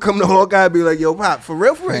don't never come to Hawkeye and be like, "Yo, Pop, for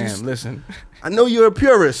real, Man, listen. I know you're a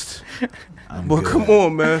purist, but come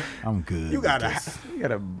on, man. I'm good. You gotta." You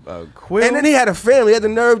got a quill. And then he had a family. He had the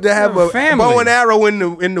nerve to have a family. bow and arrow in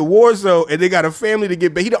the war zone, and they got a family to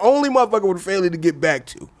get back. He the only motherfucker with a family to get back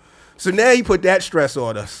to. So now he put that stress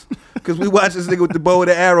on us. Because we watch this nigga with the bow and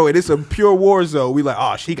the arrow, and it's a pure war zone. We like,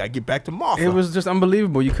 oh, she got to get back to Martha. It was just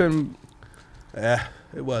unbelievable. You couldn't. Yeah,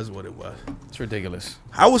 it was what it was. It's ridiculous.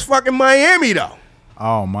 How was fucking Miami, though?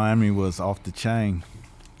 Oh, Miami was off the chain.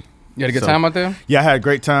 You had a good So- time out there? Yeah, I had a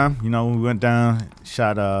great time. You know, we went down,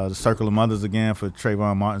 shot the Circle of Mothers again for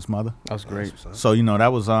Trayvon Martin's mother. That was great. So, you know,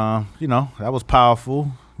 that was that was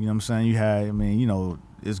powerful. You know what I'm saying?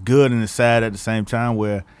 It's good and it's sad at the same time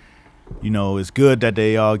where, you know, it's good that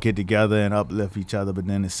they all get together and uplift each other, but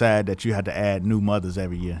then it's sad that you had to add new mothers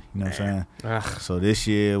every year. You know what I'm saying? Ugh. So this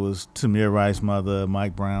year was Tamir Rice's mother,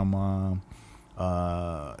 Mike Brown mom,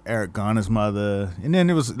 Eric Garner's mother, and then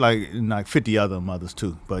it was like 50 other mothers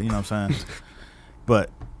too. But you know what I'm saying? But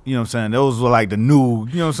you know what I'm saying? Those were like the new,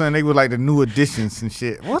 you know what I'm saying? They were like the new additions and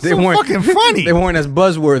shit. What's so fucking funny? They weren't as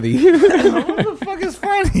buzzworthy. What the fuck is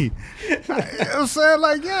funny? You know what I'm saying?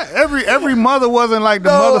 Like, yeah, every mother wasn't like the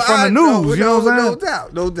mother from the news. You know what I'm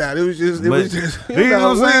saying? No doubt. It was just. You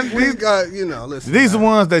know what I'm saying? These guys, listen. These are the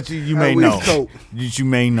ones that you may we know. cope. That you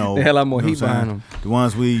may know. They had a lot more You know heat what I'm behind saying? them. The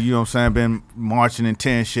ones we, you know what I'm saying, been marching and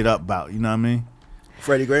tearing shit up about. You know what I mean?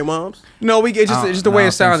 Freddie Gray moms. No, we get just the way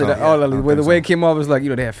it sounded. so. Oh, the think way so. it came off was like,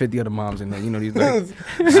 they had 50 other moms in there. These like,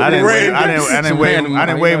 I didn't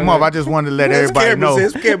wave them off. I just wanted to let everybody know.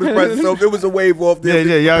 His camera's present, so if it was a wave off,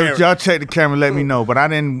 Y'all check the camera, let me know. But I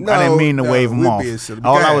didn't mean to wave them off.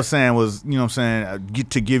 All I was saying was,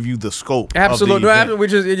 to give you the scope. Absolutely, of the event. we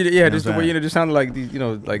just the way it just sounded like these,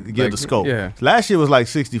 Give the scope. Yeah. Last year was like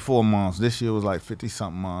 64 moms. This year was like 50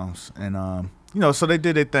 something moms, and so they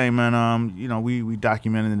did their thing, man. We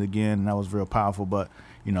documented it again, and that was real powerful. But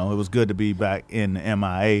it was good to be back in the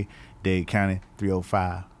MIA, Dade County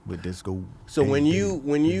 305 with this go. So when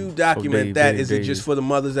you document that, is it just for the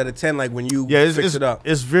mothers that attend? Like when you fix it up?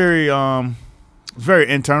 It's very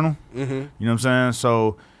internal. Mm-hmm. You know what I'm saying?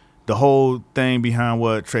 So the whole thing behind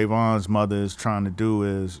what Trayvon's mother is trying to do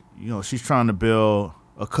is, she's trying to build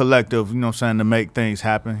a collective, to make things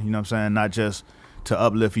happen, not just to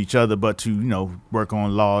uplift each other, but to, work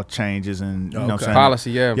on law changes and,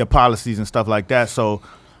 policy, policies and stuff like that. So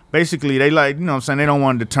basically they they don't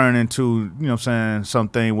want it to turn into,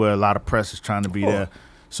 something where a lot of press is trying to be there.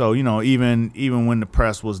 So, even when the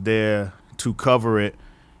press was there to cover it,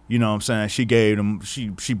 she gave them,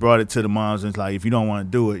 she brought it to the moms and it's like, if you don't want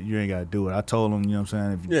to do it, you ain't got to do it. I told them,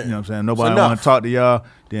 if nobody want to talk to y'all,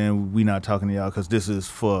 then we not talking to y'all because this is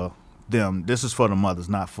for them. This is for the mothers,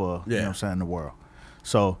 not for, the world.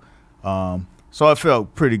 So it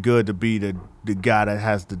felt pretty good to be the guy that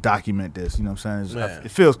has to document this,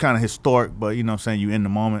 It feels kind of historic, but, you in the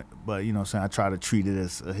moment, but, I try to treat it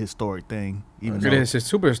as a historic thing. Even it is. It's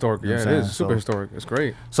super historic. Yeah, it is super historic. It's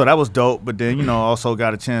great. So that was dope, but then, also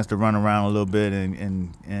got a chance to run around a little bit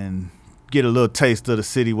and get a little taste of the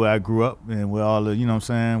city where I grew up and where all the,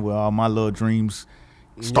 where all my little dreams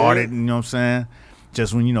started,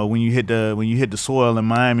 Just when you hit the soil in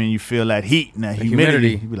Miami and you feel that heat and that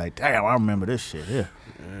humidity, you be like, damn, I remember this shit. Yeah.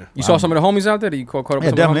 You saw some of the homies out there? That you caught up with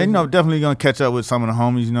some definitely. of the homies? Definitely gonna catch up with some of the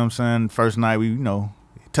homies. First night we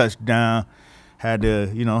touched down, had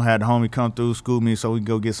the homie come through, school me so we could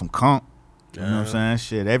go get some conch. You know what I'm saying?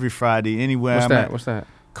 Shit, every Friday anywhere. What's that? What's that?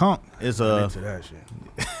 Conch is a into that shit.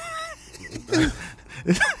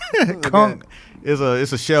 conch.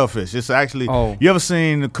 It's a shellfish. It's actually you ever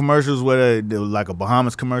seen the commercials where they like a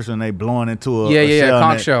Bahamas commercial and they blowing into a shell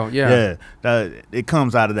conch shell. It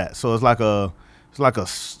comes out of that. So it's like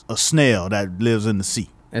a snail that lives in the sea.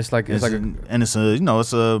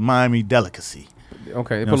 It's a Miami delicacy.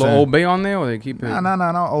 Okay, they put a little Old Bay on there, or they keep it?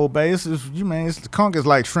 No, Old Bay. It's the conch is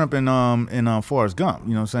like shrimp in Forrest Gump.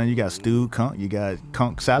 You know what I'm saying? You got stewed conch, you got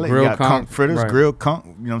conch salad, grilled you got conch fritters, right. Grilled conch.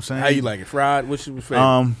 You know what I'm saying? How you like it? Fried? What's your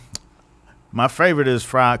favorite? My favorite is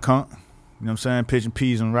fried conch. You know what I'm saying? Pigeon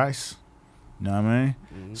peas and rice. You know what I mean?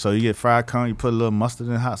 Mm-hmm. So you get fried conch, you put a little mustard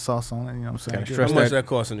and hot sauce on it. You know what I'm saying? How much does that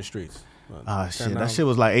cost in the streets? Shit, that shit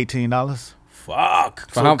was like $18.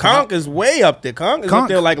 Fuck. So conch is way up there. Conch is up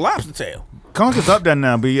there like lobster tail. Conch is up there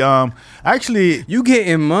now, but actually you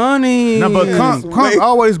getting money. No, but conch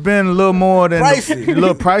always been a little more than pricey. A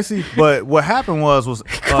little pricey. But what happened was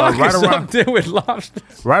right around up there with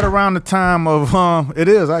lobsters. Right around the time of it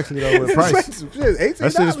is actually though with price. $18.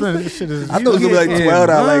 That shit expensive. This shit is. I thought it was gonna be like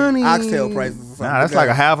 $12, like oxtail prices. Nah, that's like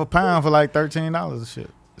a half a pound for like $13 and shit.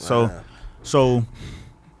 So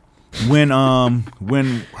when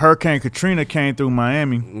Hurricane Katrina came through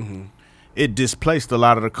Miami, it displaced a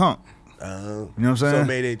lot of the conch. You know what I'm saying? So it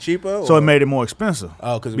made it cheaper? So it made it more expensive.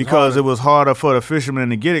 Oh, because it was harder for the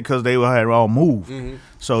fishermen to get it because they had all moved. Mm-hmm.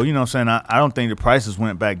 So, you know what I'm saying? I don't think the prices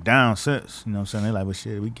went back down since. You know what I'm saying? They're like, well,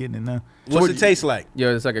 shit, we getting it now. What's it taste like? Yeah,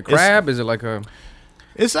 it's like a crab? Is it like a...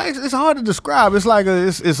 It's hard to describe. It's like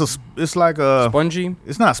it's like a... Spongy?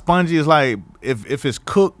 It's not spongy. It's like, if it's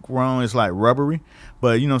cooked wrong, it's like rubbery.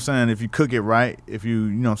 But, you know what I'm saying? If you cook it right, if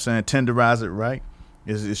you know what I'm saying, tenderize it right,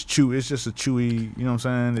 it's chew. It's just a chewy. You know what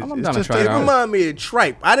I'm saying? It reminds me of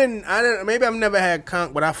tripe. I didn't. Maybe I've never had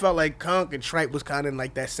conch, but I felt like conch and tripe was kind of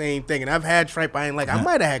like that same thing. And I've had tripe. I might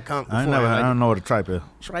have had conch before. I don't know what a tripe is.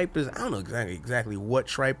 Tripe is. I don't know exactly what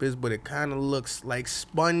tripe is, but it kind of looks like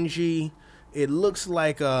spongy. It looks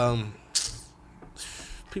like people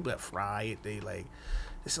that fry it. They like.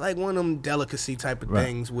 It's like one of them delicacy type of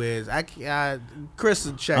things where Chris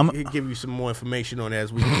will check. He'll give you some more information on that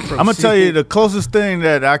as we proceed. I'm gonna tell you the closest thing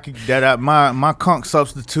that my conch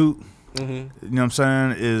substitute, you know what I'm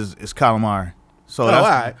saying, is calamari. So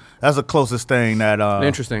that's the closest thing that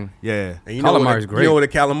interesting. Yeah. And calamari is great. You know what a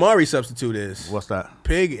calamari substitute is? What's that?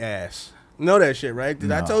 Pig ass. You know that shit, right?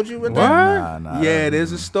 I told you what? Nah, yeah,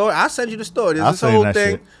 there's a story. I'll send you the story. There's this whole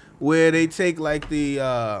thing where they take like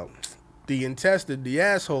the intestine, the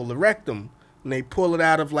asshole, the rectum, and they pull it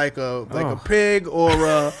out of like a pig or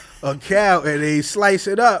a cow, and they slice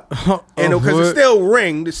it up, and because it's still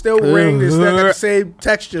ringed, it's still ringed, it's still got the same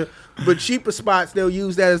texture. But cheaper spots, they'll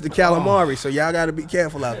use that as the calamari. So y'all got to be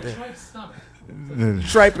careful out there.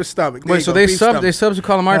 Striper stomach. Wait, so they substitute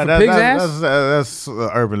calamari for pig's ass? That's an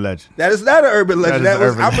urban legend. That is not an urban legend.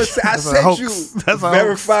 I sent you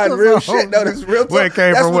verified real shit. No, that's real talk. Where it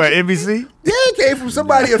came from? Where? NBC? Yeah, it came from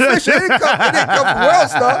somebody official. It didn't come from World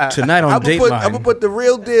Star. Tonight on Dateline. I'm going to put the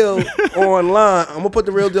real deal online. I'm going to put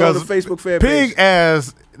the real deal on the Facebook fan page. Pig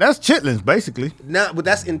ass, that's chitlins, basically. Nah, but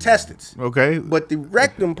that's intestines. Okay. But the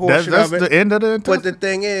rectum portion that's of it. the end of the intestine. But the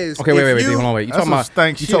thing is. Okay, wait, hold on, wait. You That's talking about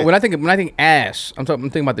stank shit. when I think ass, I'm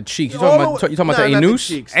thinking about the cheeks. You talking about the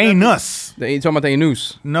anus? Anus. You talking about the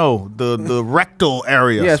anus? No, the rectal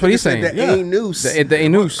area. Yeah, that's what he's saying. The anus. The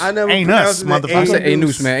anus. I never Anus, pronounced it motherfucker. I say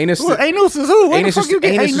anus, man. Anus. Anus is who? Where Anus the fuck you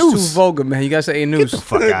get is anus? too vulgar, man. You gotta say anus. Get the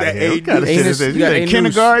fuck out of here. What kind of shit Anus, is this? you You got in anus.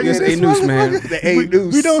 kindergarten? You say anus, man. The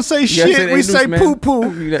anus. We don't say shit. We say poo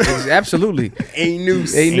poo. Absolutely.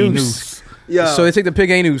 Anus. Anus. Yeah. So they take the pig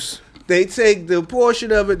anus. They take the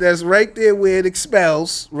portion of it that's right there where it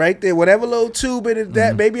expels, right there, whatever little tube in it,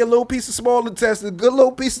 that maybe a little piece of small intestine, a good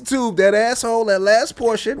little piece of tube, that asshole, that last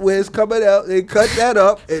portion where it's coming out, they cut that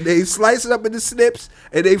up and they slice it up into snips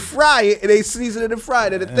and they fry it and they season it and fry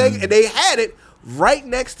it. And the thing, and they had it right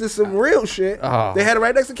next to some real shit. Oh. They had it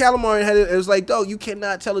right next to calamari and had it was like, dog, you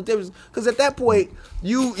cannot tell the difference. Because at that point,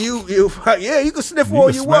 you can sniff all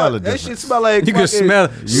you smell the want. That difference. shit smell like You can smell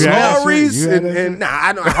it. Slurries You had that and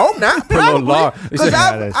I hope not. Lord. Probably. Because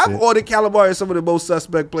that I've shit. ordered calamari at some of the most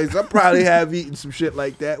suspect places. I probably have eaten some shit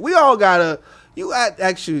like that. We all gotta.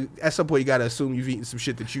 Actually, at some point, you gotta assume you've eaten some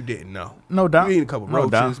shit that you didn't know. No doubt. You eaten a couple No roaches,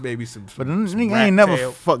 doubt. maybe some. But nigga rat ain't never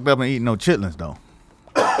tail. fucked up and eaten no chitlins though.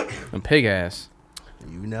 And pig ass.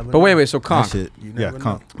 You never. But know. so conk. You Yeah, never know.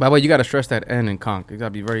 conk. By the way, you gotta stress that N in conk. You gotta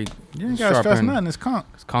be very You ain't gotta sharp stress N. nothing. It's conk.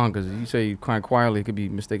 It's conk because you say crying quietly, it could be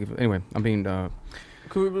mistaken. Anyway, I'm being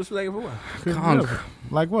Could we be mistaken for what? conk.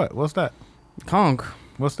 Like what? What's that? Conk.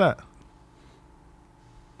 What's that?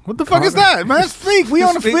 What the fuck is that, man? Speak. We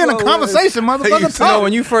on the Speak in a what- conversation, motherfucker. No, Talk.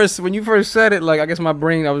 when you first said it, like I guess my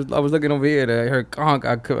brain, I was looking over here. I heard conk.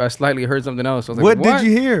 I slightly heard something else. I was like, What did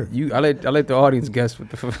you hear? I let the audience guess what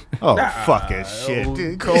the. Oh, fucking shit.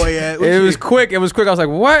 Dude. It was quick. I was like,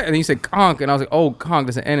 what? And he said conk, and I was like, oh, conk.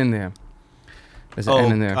 There's an N in there. There's an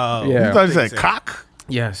N in there. You Yeah. thought you said cock?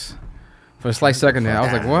 Yes. For a slight second there, I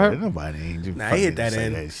was like, what? Nobody ain't just Nah, he hit fucking that say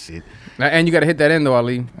in. that shit. And you got to hit that end though,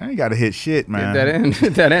 Ali. I ain't gotta hit shit, man. Hit that end.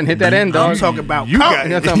 Hit that end. Hit that end, dog. I'm talking about You conk. got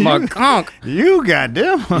You're talking about conk. You got them. You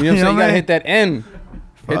know what I'm saying? You gotta hit that end.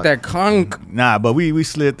 Hit that conk. Nah, but we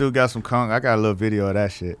slid through, got some conk. I got a little video of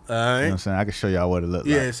that shit. All You know what I'm right. saying? I can show y'all what it looked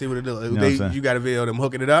Yeah, like. see what it do. know what I'm saying? You got a video of them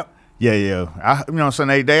hooking it up. Yeah. You know what I'm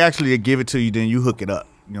saying? They actually give it to you, then you hook it up.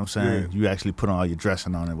 You know what I'm saying? Yeah. You actually put on all your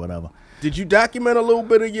dressing on it, whatever. Did you document a little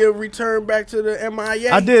bit of your return back to the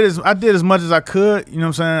MIA? I did as much as I could. You know what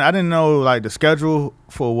I'm saying? I didn't know like the schedule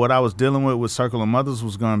for what I was dealing with Circle of Mothers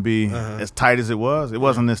was gonna be as tight as it was. It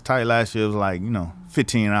wasn't this tight last year. It was like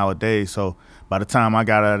 15-hour days. So by the time I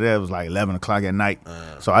got out of there, it was like 11 o'clock at night.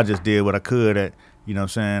 So I just did what I could at. You know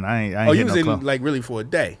what I'm saying? I ain't Oh, hit you was no in club. like really for a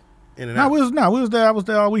day. In and No, out. we was there. I was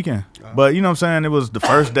there all weekend. But you know what I'm saying? It was the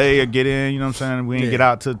first day of get in. You know what I'm saying? We didn't Yeah. get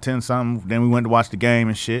out till 10 something. Then we went to watch the game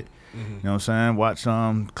and shit. You know what I'm saying?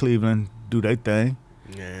 Watch Cleveland do their thing.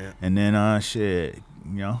 Yeah. And then shit,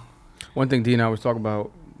 One thing D and I was talking about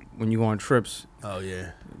when you go on trips, Oh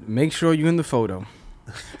yeah. make sure you're in the photo.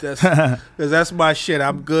 That's my shit.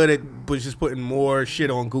 I'm good at just putting more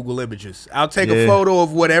shit on Google Images. I'll take a Yeah. photo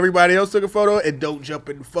of what everybody else took a photo and don't jump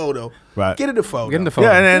in the photo. Right. Get in the photo. Get in the photo.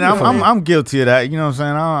 Yeah, and Get in the photo. I'm guilty of that. You know what I'm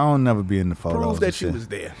saying? I don't never be in the photos. Prove and that you shit. was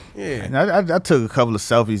there. Yeah. And I took a couple of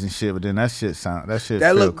selfies and shit, but then that shit That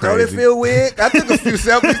feel look, crazy. don't it feel weird? I took a few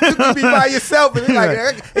selfies. Took to be by yourself, and it's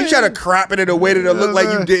like you try to crop it in a way that it'll look like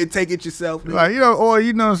you didn't take it yourself. Like or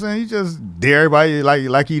you know what I'm saying? You just dare everybody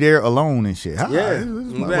like you there alone and shit. Yeah.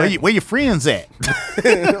 Where your friends at?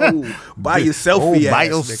 Oh, by your selfie by ass,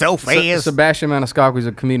 yourself nigga. ass. Sebastian Maniscalco is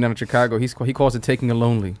a comedian out of Chicago. He calls it taking a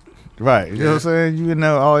lonely. Right, you know what I'm saying? You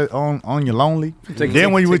know, all on your lonely.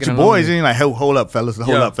 Then when you with taking your a boys, lonely. you ain't like, hold up, fellas,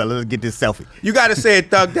 Yeah. let's get this selfie. You gotta say it,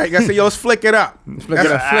 Thug. You gotta say, yo, let's flick it up. Flick it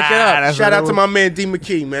up. Flick it up. That's Shout what out it to was. my man D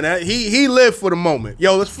McKee, man. He lived for the moment.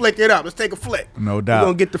 Yo, let's flick it up. Let's take a flick. No doubt. We're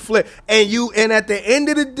gonna get the flick. And at the end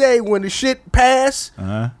of the day, when the shit pass,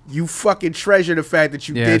 you fucking treasure the fact that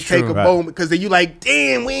you Yeah, did it's true. take a Right. moment. Because then you like,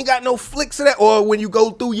 damn, we ain't got no flicks of that. Or when you go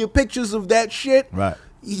through your pictures of that shit, Right.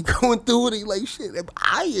 you going through it and you like, shit, am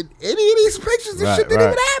I in any of these pictures? This Right, shit didn't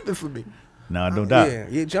right. even happen for me. No, no doubt.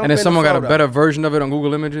 Yeah, jump And then in someone the got a photo. better version of it on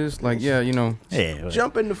Google Images. Like, yeah, you know. Yeah,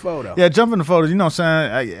 Jump in the photo. yeah, jump in the photos. You know what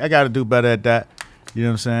I'm saying? I got to do better at that. You know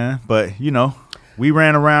what I'm saying? But, you know, we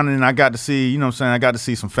ran around and I got to see, you know what I'm saying? I got to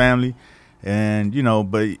see some family. And, you know,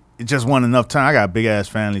 but it just wasn't enough time. I got a big-ass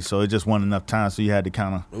family, so it just wasn't enough time. So you had to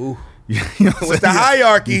kind of. Ooh. You know what I'm What's the saying?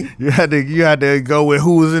 hierarchy? You had to go with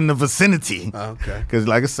who was in the vicinity. Okay. Because,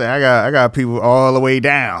 like I said, I got people all the way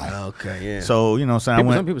down. Okay, yeah. So, you know what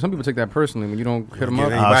I'm saying? Some people take that personally when you don't hit them Give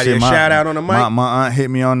up. anybody a shout out on the mic? My aunt hit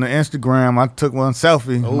me on the Instagram. I took one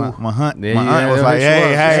selfie. My aunt Yeah, was like,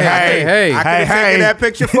 hey, hey. I could have taken that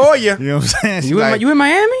picture for you. You know what I'm saying? She's You like, in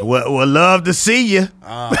Miami? Well, love to see you.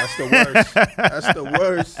 Oh, that's the worst. That's the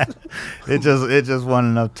worst. It just wasn't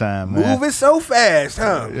enough time, man. Moving so fast,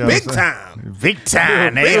 huh? You know Big what I'm time. Big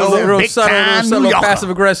time. They Real over big time New subtle York. passive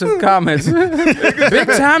aggressive comments. Big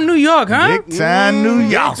time New York, huh? Big time New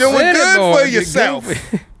York. Doing Said it, good boy. for Big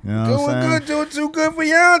yourself. You know what I'm Doing saying? good, doing too good for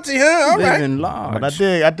your auntie, huh? All right. Living large. But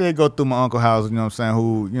I did go through my uncle's house, you know what I'm saying,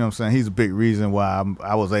 who, you know what I'm saying, he's a big reason why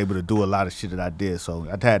I was able to do a lot of shit that I did. So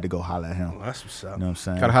I had to go holler at him. That's what's up. You know what I'm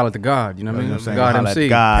saying? Gotta holler at the God, you know what I You know mean? what I'm saying? God Holler at MC.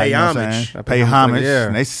 God, Pay you know what I'm homage. saying? Pay Pay homage, homage. yeah.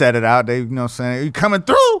 And they set it out. They, you know what I'm saying? You coming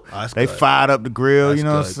through. That's They good. fired up the grill, That's you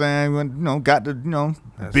know what I'm good. saying? When, you know, got the, you know,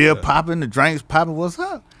 That's beer good. popping, the drinks popping. What's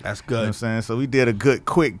up? That's You know what I'm good. saying? So we did a good,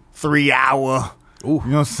 quick 3 hour, Ooh. you know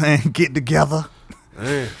what I'm saying, get together,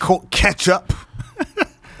 Man, catch up.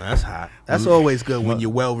 that's hot. That's always good when you're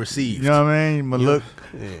well received. You know what I mean? But look,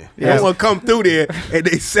 Yeah. Yeah. You want to come through there and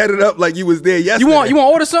they set it up like you was there yesterday. You want to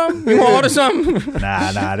order something? You want to order something?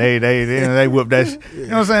 nah, they whip that shit. You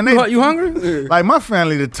know what I'm saying? They, You hungry? like my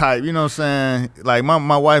family the type, you know what I'm saying? Like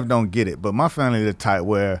my wife don't get it, but my family the type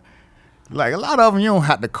where like a lot of them you don't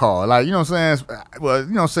have to call. Like, you know what I'm saying? Well, you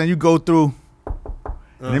know what I'm saying? You go through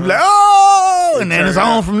and they be like, oh, and then it's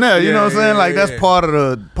on from there. You know what I'm saying? Like that's part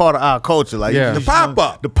of our culture. Like Yeah. The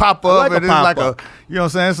pop-up. The pop I up. like a It is like a, pop-up. you know what I'm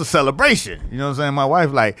saying? It's a celebration. You know what I'm saying? My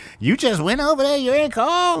wife like, you just went over there. You ain't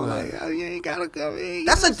called. Like, oh, you ain't gotta come.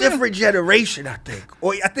 That's a different generation, I think.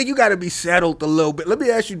 Or I think you got to be settled a little bit. Let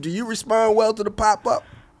me ask you, do you respond well to the pop-up?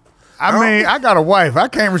 I mean, I got a wife. I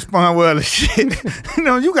can't respond well to shit. You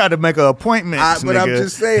know, you got to make an appointment. But I'm nigga.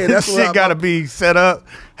 just saying, that's what shit got to be set up.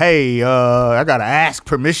 Hey, I got to ask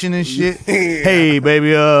permission and shit. Yeah. Hey, baby,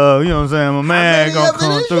 you know what I'm saying? My man many gonna of it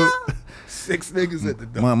come is, through. y'all? 6 niggas at the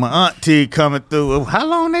door. My auntie coming through. How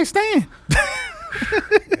long they staying?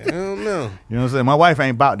 I don't know. You know what I'm saying? My wife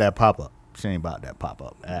ain't about that pop up. She ain't about that pop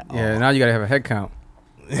up at all. Yeah, now you gotta have a head count.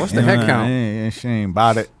 What's the You know head what I count? mean? And she ain't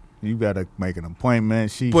about it. You better make an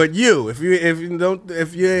appointment. But you, if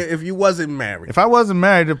you wasn't married, If I wasn't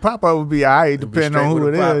married, the pop-up would be all right, be depending on straight who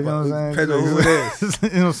with it a is. You know pop-up. what I'm saying? Depending on who it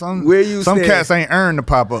is. You know, some Where you some stand. cats ain't earned the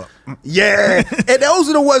pop-up. yeah, and those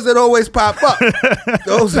are the ones that always pop up.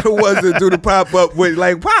 Those are the ones that do the pop up with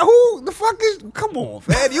like, wow, who the fuck is? Come on,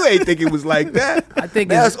 man, you ain't think it was like that. I think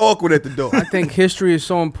That's awkward at the door. I think history is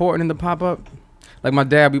so important in the pop up. Like my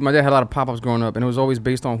dad had a lot of pop ups growing up, and it was always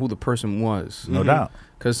based on who the person was. No doubt.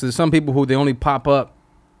 Because there's some people who they only pop up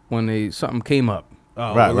when something came up.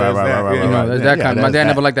 Oh, Right. You know, there's that kind. My dad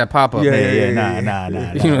never liked that pop up. Yeah. Nah. You know,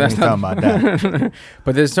 that's we ain't not- talking about that.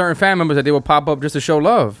 But there's certain family members that they will pop up just to show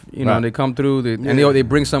love. You know, Right. and they come through, and they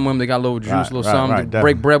bring someone, they got a little juice, Right, a little right, something right, to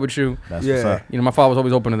break definitely. bread with you. That's Yeah. what's up. You know, my father was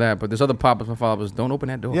always open to that. But there's other pop ups. My father was, don't open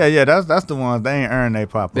that door. Yeah, that's the ones they ain't earned they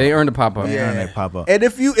pop-up. They earned the pop up. They Yeah. earned they pop-up. And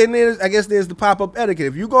I guess there's the pop up etiquette.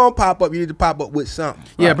 If you gonna pop up, you need to pop up with something.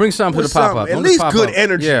 Yeah, bring something to With the pop up. something. At least good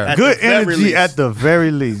energy. Yeah. At Good the very energy least. at the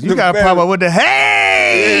very least. You The gotta very- pop up with the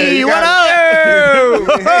hey, you what gotta-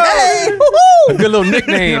 up? Hey, A woo-hoo. good little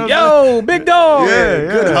nickname. Yo, big dog. Yeah,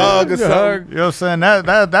 good hug or Good something. hug. You know what I'm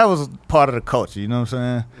saying? That was part of the culture, you know what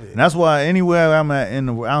I'm saying? And that's why anywhere I'm at in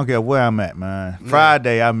the I don't care where I'm at, man.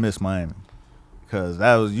 Friday I miss Miami. Cause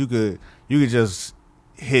that was you could just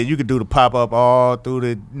hit you could do the pop up all through the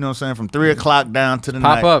you know what I'm saying, from 3 o'clock down to the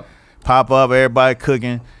Pop night. up. Pop up, everybody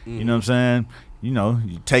cooking. You know what I'm saying? You know,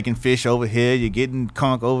 you taking fish over here, you're getting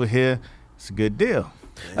conch over here. It's a good deal.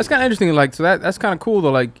 That's kind of interesting. Like, so that's kind of cool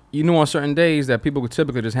though. Like, you know, on certain days that people could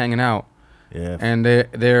typically just hanging out, Yeah. and they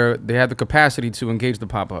have the capacity to engage the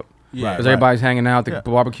pop up. Yeah. Because everybody's hanging out, they're Yeah.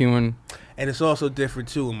 barbecuing. And it's also different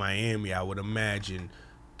too in Miami. I would imagine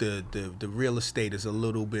the real estate is a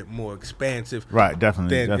little bit more expansive. Right,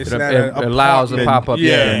 definitely. Then it's definitely. not It a allows a apartment. pop up.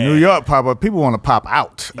 Yeah. Yeah, New York pop up. People want to pop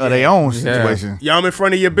out of their own situation. Yeah, I'm in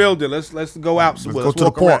front of your building. Let's go out Let's somewhere. go Let's to the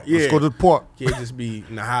walk port. around. Yeah. Let's go to the port. Can't just be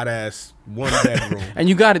in a hot ass 1 bedroom. And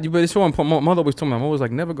you got it. But it's so important. My mother always told me, I'm always like,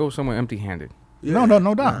 never go somewhere empty handed. No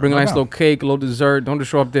doubt. Bring a no nice doubt. little cake, a little dessert. Don't just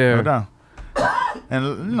show up there. No doubt.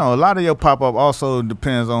 And a lot of your pop up also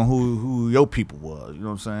depends on who your people was. You know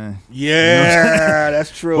what I'm saying? Yeah,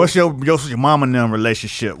 that's true. What's your mama and them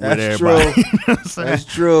relationship with That's everybody? true. You know what I'm saying? That's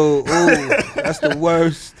true. Ooh, that's the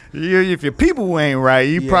worst. If your people ain't right,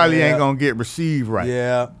 you probably ain't gonna get received right.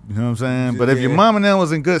 Yeah. You know what I'm saying? But if your mom and them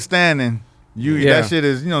was in good standing, that shit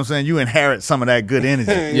is, you know what I'm saying, you inherit some of that good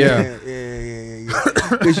energy. Yeah.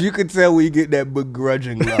 Because you can tell when you get that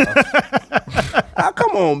begrudging love.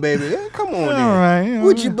 Come on, baby. Come on, then. All right.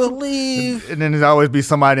 Would you believe? And then there's always be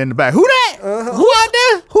somebody in the back. Who that? Who out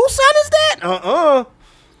there? Whose son is that?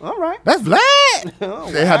 All right. That's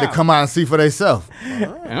Vlad. They had to come out and see for themselves.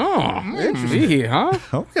 See, huh?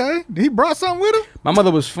 Okay. He brought something with him? My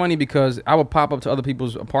mother was funny because I would pop up to other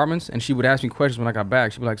people's apartments and she would ask me questions when I got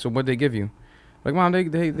back. She'd be like, so what'd they give you? Like, Mom, they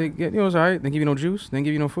get, it was all right. They give you no juice. They didn't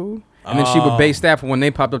give you no food. And then she would base that for when they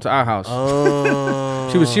popped up to our house.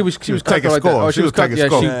 She was taking cutthroat like that. score. Oh, She was taking yeah,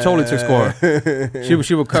 score. she totally took score.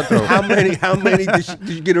 She would cutthroat. How many did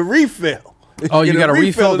you get a refill? Oh, you got a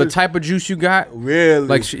refill? The type of juice you got? Really?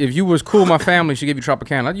 Like, if you was cool with my family, she gave you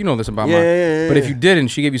Tropicana. You know this about mine. Yeah. But if you didn't,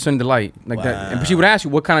 she gave you Sun Delight. Like that. And she would ask you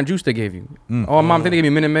what kind of juice they gave you. Oh, Mom, think they gave me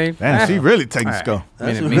Minute Maid? Damn, she really taking score.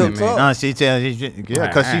 That's Minute real Maid. talk. No, she tells you,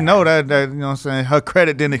 because she know that, you know what I'm saying, her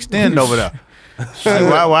credit didn't extend over there.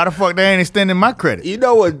 Why the fuck they ain't extending my credit? You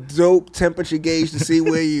know a dope temperature gauge to see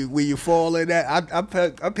where you fall in that?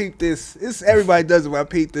 I peeped this. Everybody does it. When I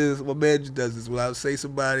peeped this, my man just does this. When I say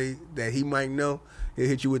somebody that he might know, he'll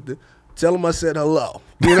hit you with the, tell him I said hello.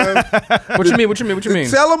 You know? What you mean?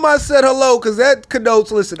 Tell him I said hello, because that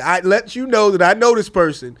connotes, listen, I let you know that I know this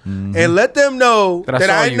person, and let them know that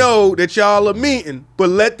I know that y'all are meeting, but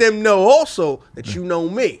let them know also that you know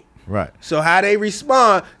me. Right. So how they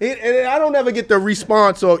respond, and I don't ever get the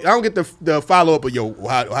response, or I don't get the follow up of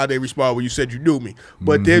how they respond when you said you knew me,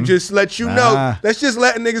 but they'll just let you know. Let's just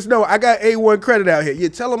let niggas know I got A1 credit out here. Yeah,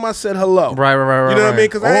 tell them I said hello. Right. You know what I mean?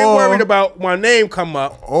 Because I ain't worried about my name come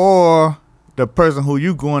up. Or the person who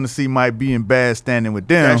you going to see might be in bad standing with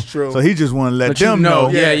them. That's true. So he just want to let you them know. know.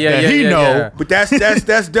 Yeah, that he know. yeah. But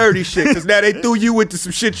that's dirty shit. Because now they threw you into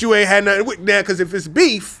some shit you ain't had nothing with. Now, because if it's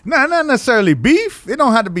beef, Nah, not necessarily beef. It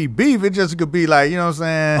don't have to be beef. It just could be like, you know what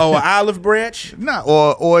I'm saying? an olive branch. Nah,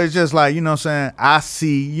 or it's just like, you know what I'm saying? I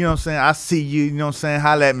see, you know what I'm saying? I see you, you know what I'm saying?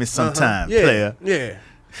 Holla at me sometime, player.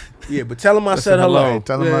 Yeah, but tell him I said hello.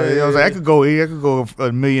 Tell them, you know what I'm saying? I could go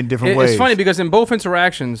a million different ways. It's funny because in both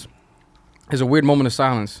interactions, there's a weird moment of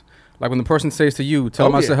silence. Like when the person says to you, tell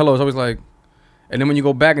them I said hello, it's always like, and then when you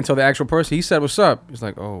go back and tell the actual person, he said what's up. It's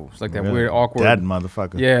like, oh, it's like that weird, awkward. That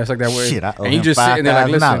motherfucker. Yeah, it's like that weird. Shit, I owe and you him just sitting there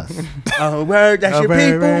like, listen. Oh, word, that's your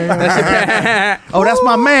people. Oh, that's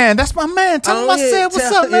my man. That's my man. Tell him I said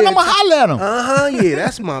what's up, man. I'm going to holler at him. Yeah,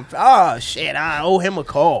 that's my. Oh shit, I owe him a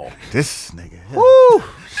call. This nigga. Woo,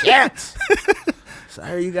 shit. So I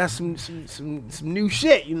heard you got some new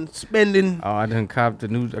shit you spending. Oh, I didn't cop the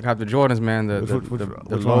Jordans, man. The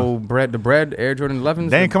which low one? bread Air Jordan 11s.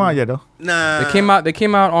 They ain't come out yet, though. Nah, They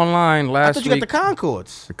came out online last I thought you week. got the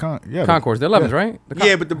Concords. Concords, the 11s, right?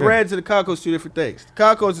 Yeah, but the breads and the Concords two different things. The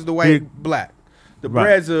Concords is the white black. The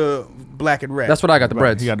breads are black and red. That's what I got. The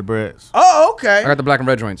breads. He got the breads. Oh, okay. I got the black and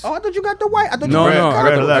red joints. Oh, I thought you got the white. I thought No, you got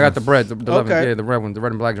the I got Red the breads. The 11s. Okay. Yeah, the red ones, the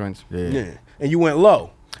red and black joints. Yeah, and you went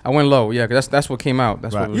low. I went low, yeah, because that's what came out.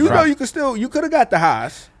 That's Right. what was You know, dropped. you could have got the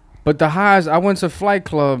highs. But the highs, I went to Flight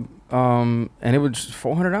Club, and it was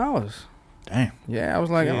 $400. Damn. Yeah, I was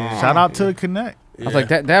like, Shout out to the Connect. I was like,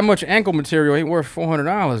 that much ankle material ain't worth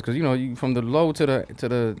 $400 because you from the low to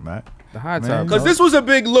the Right. high Man, top. Because this was a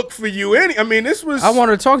big look for you. This was. I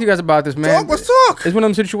wanted to talk to you guys about this, man. Let's talk. It's one of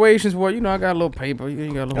them situations where I got a little paper,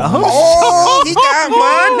 you got a little. Oh, he got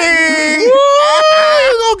money.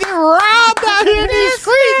 You gonna get robbed out here in these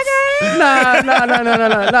streets. Nah,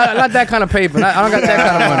 not that kind of paper. I don't got that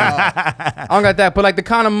kind of money. I don't got that, but like the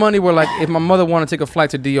kind of money where like if my mother wanted to take a flight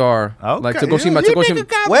to DR, like to go see my, Wait.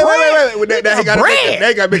 Now he got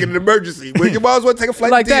to make it an emergency. When your boss want to take a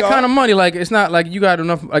flight like to that DR. kind of money. Like it's not like you got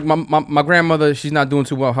enough. Like my grandmother, she's not doing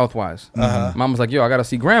too well health wise. Mom was like, yo, I gotta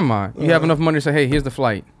see grandma. You have enough money to say, hey, here's the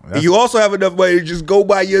flight. And you also have enough money to just go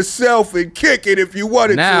by yourself and kick it if you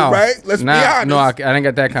wanted to, right? Let's be honest. No, I didn't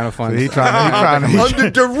get that kind of fun. He trying to Under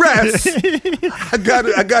duress, I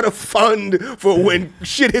got a fund for when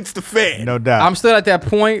shit hits the fan. no doubt. I'm still at that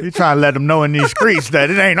point. He trying to let them know in these streets that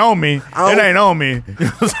it ain't on me. It ain't on me. You know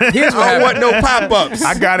what I'm saying? Here's what I don't want happened. no pop-ups.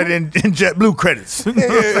 I got it in JetBlue credits.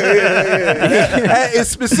 It's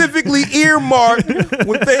specifically earmarked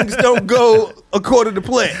when things don't go according to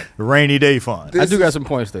plan. Rainy day fund. I do got some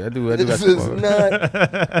points there. I do got This some is points. not.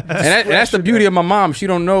 And that's the beauty of my mom. She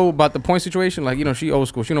don't know about the point situation. Like, she old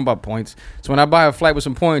school. She don't know about points. So when I buy a flight with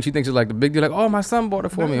some points, she thinks it's like the big deal. Like, oh, my son bought it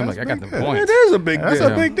for me. I'm like, I got the big deal. points. It is a big That's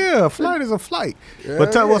deal. a big deal. A flight is a flight.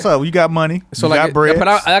 But tell what's up. You got money. So you got bread. but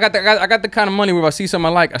I got the kind of money where if I see something I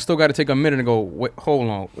like, I still got to take a minute and go, wait, hold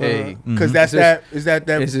on, hey, Because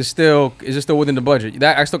Is is it still within the budget?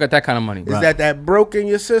 That I still got that kind of money. that broke in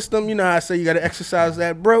your system? You know how I say you got to exercise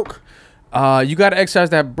that broke. You got to exercise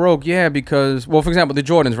that broke, yeah, because for example, the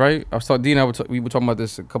Jordans, right? I was talking, Dean and I we were talking about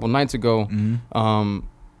this a couple nights ago.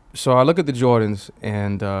 So I look at the Jordans,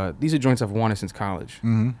 and these are joints I've wanted since college,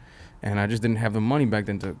 and I just didn't have the money back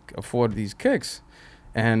then to afford these kicks.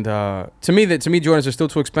 And to me, Jordans are still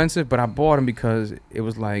too expensive, but I bought them because it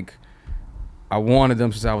was like I wanted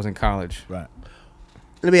them since I was in college. Right.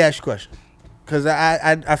 Let me ask you a question, because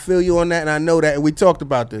I feel you on that, and I know that, and we talked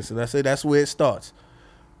about this, and I say that's where it starts.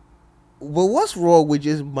 But what's wrong with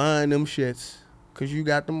just buying them shits because you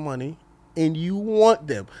got the money and you want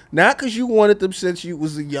them? Not because you wanted them since you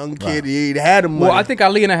was a young kid and you had the money. Well, I think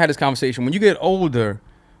Ali and I had this conversation. When you get older,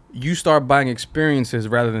 you start buying experiences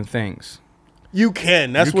rather than things. You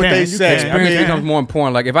can. That's You what can, they you say. can. Experience becomes more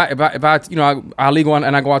important. Like if I Ali go on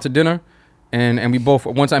and I go out to dinner, and we both,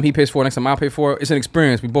 one time he pays for it, next time I'll pay for it. It's an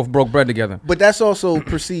experience. We both broke bread together. But that's also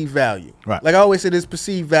perceived value. Right. Like I always say, this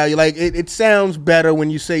perceived value. Like it sounds better when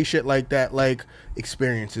you say shit like that, like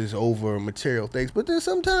experiences over material things. But then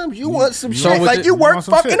sometimes you want some So shit. with Like the- you you work want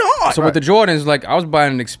some fucking shit. hard. So with the Jordans, like I was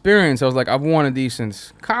buying an experience. I was like, I've wanted these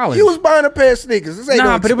since college. You was buying a pair of sneakers. This ain't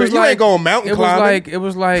no but it was experience. You like ain't going mountain climbing. It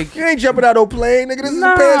was like You ain't jumping out of a plane, nigga. This is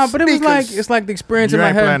a pair of but it was sneakers. like it's like the experience You in my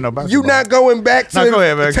ain't head. playing no basketball. You not going back to No, go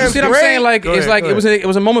ahead, man. the You 10th See what I'm grade? saying? Like Go it's ahead, like go it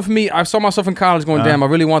was a moment for me. I saw myself in college going, damn, I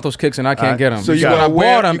really want those kicks and I can't get them. So you when I gonna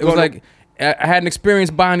wear- bought them, you it was gonna- like I had an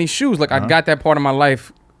experience buying these shoes. Like I got that part of my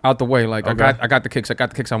life out the way. Like Okay. I got the kicks. I got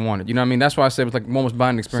the kicks I wanted. You know what I mean? That's why I said it was like almost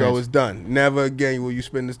buying an So experience. it's done. Never again will you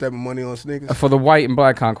spend this type of money on sneakers. For the white and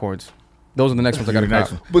black Concords. Those are the next ones I got to The next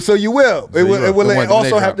cop. one. But so you will. So you will. It will The one that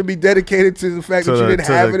also they have drop. to be dedicated to the fact To that you the- didn't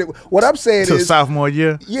to have the- it. What I'm saying To is, sophomore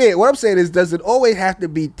year. yeah, what I'm saying is, does it always have to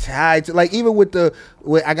be tied to, like, even with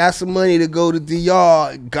I got some money to go to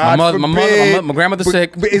DR, God forbid. My grandmother's but-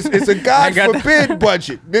 sick. but it's a I God got forbid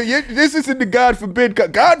budget. This isn't the God forbid.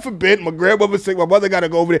 God forbid, my grandmother's sick, my mother got to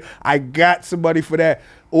go over there. I got somebody for that.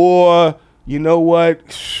 Or, you know what?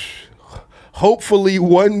 Hopefully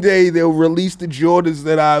one day they'll release the Jordans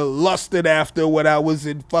that I lusted after when I was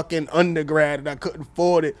in fucking undergrad and I couldn't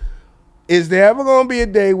afford it. Is there ever gonna be a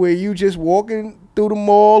day where you just walking through the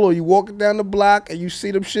mall or you walking down the block and you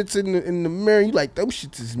see them shits in the mirror and you like, them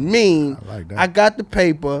shits is mean. I like that. I got the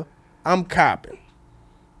paper. I'm copping.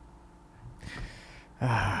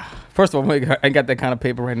 First of all, I ain't got that kind of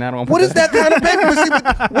paper right now. I don't What is that kind of paper? But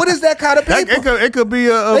see, what is that kind of That- paper? it could be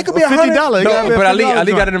a It could be $100. $50. No, but Ali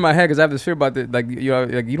got it in my head because I have this fear about it. Like you know,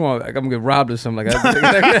 like you don't, like, I'm gonna get robbed or something like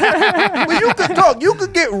that. Well, you could talk. You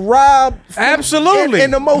could get robbed. Absolutely. In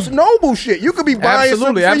the most noble shit. You could be buying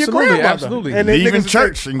something for your grandmother. Absolutely. And then Leaving niggas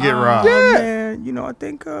church say, and get robbed. yeah. Man, you know, I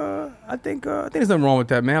think there's nothing wrong with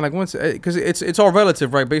that, man. Like once, because it's all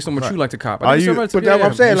relative, right? Based on what you like to cop. Are It's all you- relative, But that's what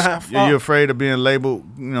I'm saying. Like, Are you afraid of being labeled,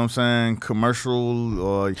 you know what I'm saying, commercial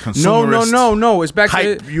or consumerist? No. It's back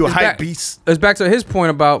Hype, to you a it's hype back- beast. It's back to his point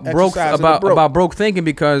about broke, Exercising the broke. about broke thinking,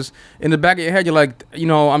 because in the back of your head you're like, you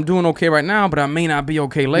know, I'm doing okay right now, but I may not be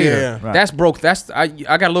okay later. Yeah. Right. That's broke. I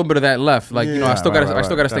got a little bit of that left. Like you know, I still got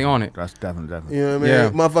to stay on it. That's definitely. You know what I mean? Yeah.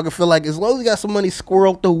 Motherfucker feel like as long as you got some money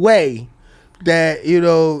squirreled away, that, you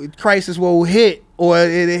know, crisis will hit or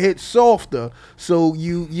it hit softer. So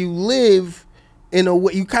you live in a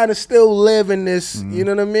way, you kind of still live in this, you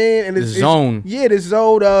know what I mean? And The zone. This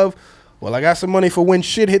zone of, well, I got some money for when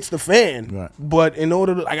shit hits the fan. Right. But in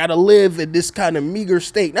order to, I got to live in this kind of meager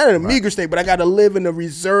state. Not in a meager state, but I got to live in a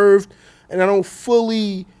reserved, and I don't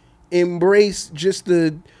fully embrace just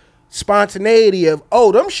the spontaneity of,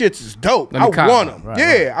 oh, them shits is dope. Let me I cop want them. them. Right,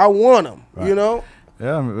 yeah, I want them. You know?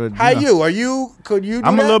 Yeah. but, How know. could you do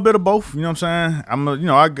I'm that? a little bit of both, you know what I'm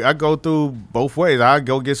saying? I go through both ways. I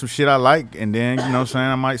go get some shit I like, and then, you know what I'm saying,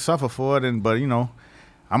 I might suffer for it, but, you know,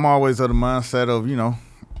 I'm always of the mindset of, you know,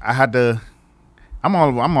 I'm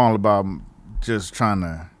all about just trying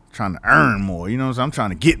to earn more, you know what I'm saying? I'm trying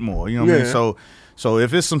to get more, you know what I mean? Yeah. So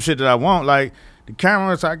if it's some shit that I want, like the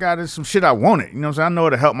cameras I got is some shit I wanted, you know what I'm saying? I know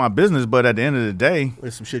it'll help my business, but at the end of the day,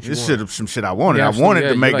 It's some shit you this want. shit is some shit I wanted. Yeah, I absolutely. wanted Yeah,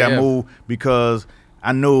 to make you're that like, yeah. move because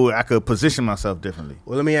I knew I could position myself differently.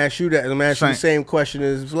 Well, let me ask you that. Let me ask you the same question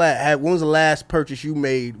as Vlad. When was the last purchase you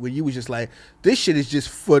made where you was just like, this shit is just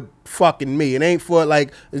for fucking me? It ain't for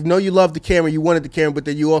like, you love the camera, you wanted the camera, but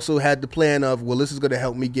then you also had the plan of, well, this is going to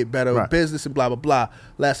help me get better in business and blah, blah, blah.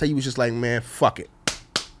 Last time you was just like, man, fuck it.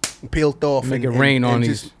 And peeled off. Make it rain on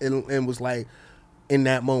these. And was like, in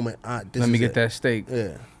that moment, let me get that steak.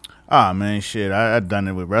 Yeah. Ah, man, shit. I've done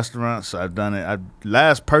it with restaurants. I've done it.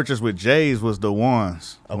 Last purchase with Jay's was the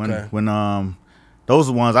ones. Okay. When those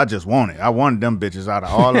are the ones I just wanted. I wanted them bitches out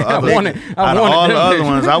of all the other I out of wanted all the them other bitches.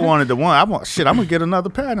 ones. I wanted the one. I'm gonna get another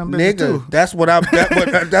pair of them bitches too. Nigga, that's what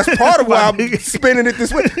that's part of why I'm spinning it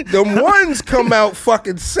this way. The ones come out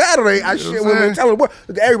fucking Saturday. I shit with them telling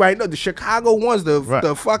everybody know the Chicago ones,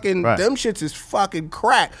 the fucking them shits is fucking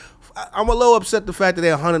crack. I'm a little upset the fact that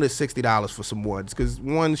they're $160 for some ones, because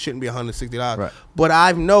ones shouldn't be $160. Right. But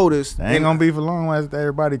I've noticed They ain't gonna be for long as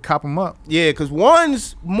everybody cop them up. Yeah, because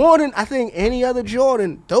ones more than I think any other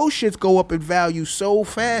Jordan, those shits go up in value so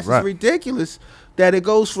fast. Right. It's ridiculous that it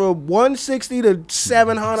goes from $160 to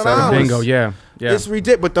 $700. Bingo, yeah. It's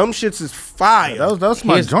ridiculous, but them shits is fire. Those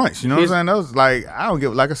my joints. You know what I'm saying? Those like I don't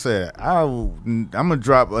give. Like I said, I'm gonna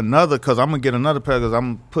drop another because I'm gonna get another pair because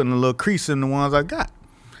I'm putting a little crease in the ones I got.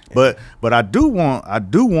 But I do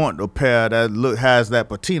want a pair that has that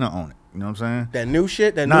patina on it. You know what I'm saying? That new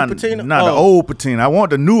shit, new patina? Not the old patina. I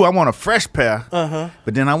want a fresh pair. Uh-huh.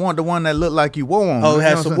 But then I want the one that look like you wore on. Oh, it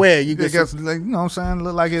has some wear. You get like, you know what I'm saying?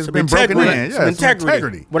 Look like it's some been broken in. integrity. Yeah, Some some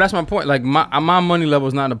integrity. Well, that's my point. Like my money level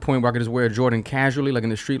is not at a point where I can just wear a Jordan casually, like in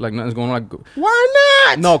the street, like nothing's going on. Like, why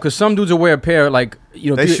not? no, because some dudes will wear a pair like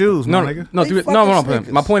They shoes, no, my nigga. No, They no. fucking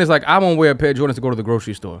sneakers. My point is like I won't wear a pair of Jordans to go to the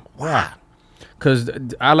grocery store. Wow. Because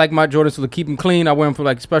I like my Jordans to keep them clean. I wear them for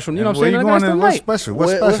like special, you know what I'm Where saying? you Like, going? that's the What's night. special?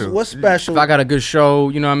 What's special? What's special? If I got a good show,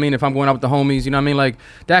 you know what I mean? If I'm going out with the homies, you know what I mean? Like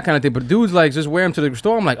that kind of thing. But dudes like just wear them to the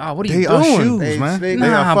store. I'm like, oh, what are you They are doing? shoes, They- man. they- They are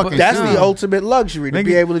Nah, fucking That's shoes. the ultimate luxury, to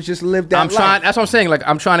be Nigga, able to just live that I'm life. trying. That's what I'm saying. Like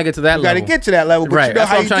I'm trying to get to that You level. got to get to that level, but Right, you know that's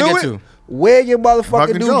how what I'm you trying to do get it? to. Wear your motherfucking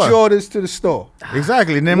Fucking new Jordan. Jordans to the store.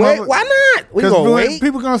 Exactly. And then Why not? We gonna wait.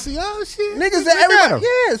 People gonna see, oh shit. Niggas, everybody,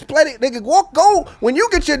 yeah, it's plenty. Nigga, go. When you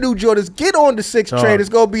get your new Jordans, get on the 6 train. It's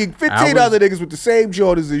gonna be 15 other niggas with the same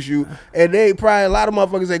Jordans as you, and they probably a lot of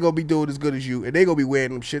motherfuckers ain't gonna be doing as good as you, and they gonna be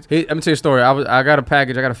wearing them shits. Hey, let me tell you a story. I got a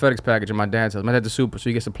package. I got a FedEx package in my dad's house. My dad's a super, so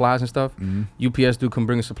you get supplies and stuff. UPS dude come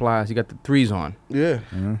bring supplies. He got the 3s on, Yeah,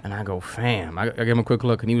 and I go, fam. I gave him a quick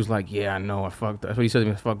look, and he was like, yeah, I know, I fucked up. That's what he said to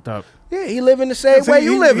me. I fucked up. yeah, he living the same way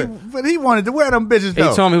you living. But he wanted to wear them bitches He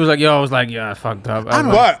though. told me, he was like, yo, I was like, yeah, I fucked up. I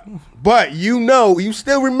was like, But you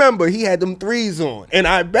still remember he had them 3s on, and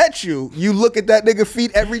I bet you look at that nigga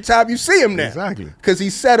feet every time you see him now. Exactly. Because he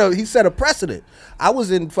set a precedent. I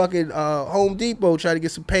was in fucking Home Depot trying to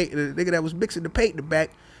get some paint. The nigga that was mixing the paint in the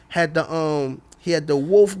back had the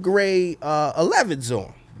Wolf Gray 11s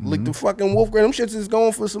on. Like the fucking Wolf Gray, them shits is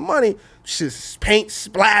going for some money. Just paint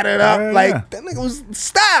splattered up. Yeah, like yeah. that nigga was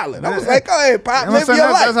styling. I was like, go ahead, pop, You know what live I'm your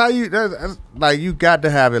saying? life. That's how you. That's like you got to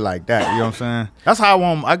have it like that. You know what I'm saying? That's how I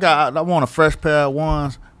want. I want a fresh pair of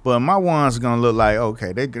ones, but my ones gonna look like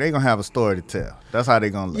okay. They gonna have a story to tell. That's how they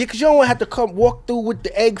gonna look. Yeah, because you don't have to come walk through with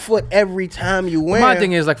the egg foot every time you wear. my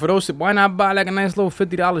thing is like for those, why not buy like a nice little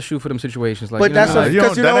 $50 shoe for them situations? Like, But you know, that's like,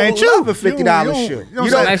 because you that don't ain't love you. a $50 shoe. You You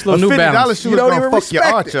don't. Nice little New $50 Balance. shoe You is don't gonna even fuck your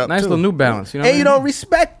respect arch it. up. nice too. little New Balance. You know, And you don't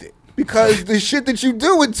respect it because the shit that you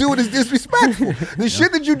do into it is disrespectful. The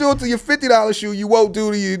shit that you do to your $50 shoe, you won't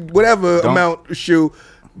do to your whatever amount of shoe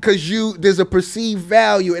because there's a perceived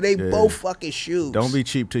value and they both fucking shoes. Don't be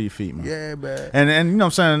cheap to your feet, man. Yeah, man. And you know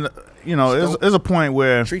what I'm saying? You know, there's a point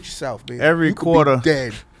where Treat yourself, man. every You could quarter- be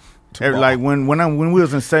dead. like when we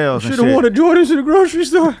was in sales and should have worn shit. the Jordans to the grocery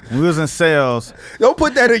store. When we was in sales, Don't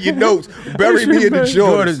put that in your notes. Bury me in the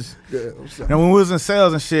Jordans. Jordans. Yeah, I'm sorry. and when we was in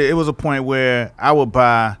sales and shit, it was a point where I would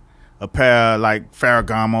buy a pair like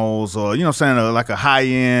Ferragamos or you know what I'm saying, like a high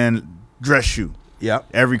end dress shoe Yep.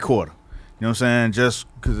 every quarter. You know what I'm saying? Just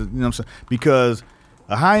because you know what I'm saying, because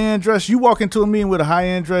a high end dress, you walk into a meeting with a high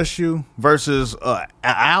end dress shoe versus a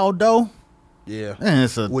Aldo. Yeah. Man,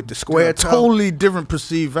 it's With the square toe. totally different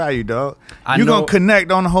perceived value, dog. I You're know- gonna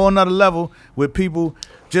connect on a whole nother level with people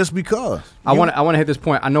just because. I want to hit this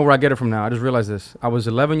point. I know where I get it from now. I just realized this. I was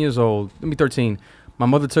 11 years old. Let me 13. My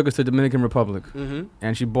mother took us to Dominican Republic,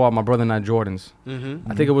 and she bought my brother and I Jordans.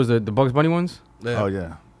 I think it was the Bugs Bunny ones. Oh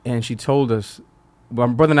yeah. And she told us, my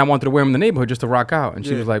brother and I wanted to wear them in the neighborhood just to rock out. And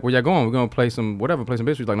she Yeah. was like, where y'all going? We're going to play some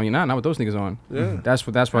baseball. She's like, no, you're not with those niggas on. Yeah. That's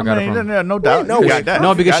where I got it from. No doubt. no You way. got that.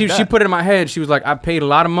 No, because You got she that. put it in my head. She was like, I paid a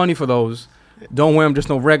lot of money for those. don't wear them just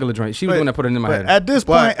no regular joints. She was the one that put it in my head. At this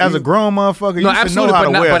point, as a grown motherfucker, No, you should absolutely, know how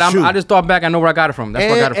to wear a shoe. I just thought back. I know where I got it from.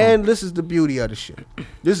 That's where I got it from. And this is the beauty of the shit.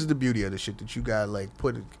 This is the beauty of the shit that you got like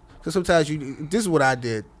put it. Because sometimes this is what I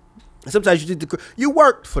did. Sometimes you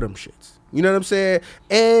worked for them shits. You know what I'm saying?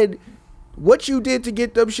 And what you did to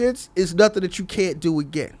get them shits is nothing that you can't do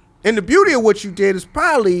again. And the beauty of what you did is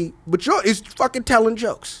probably, is fucking telling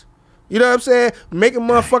jokes. You know what I'm saying? Making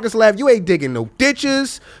motherfuckers laugh. You ain't digging no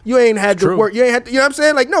ditches. You ain't had to work. You ain't had to, you know what I'm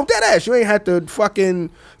saying? Like, no, dead ass. You ain't had to fucking,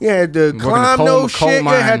 you ain't had to climb no shit. You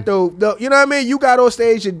ain't had to, you know what I mean? You got on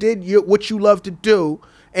stage and did what you love to do.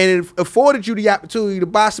 And it afforded you the opportunity to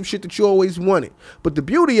buy some shit that you always wanted. But the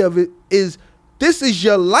beauty of it is this is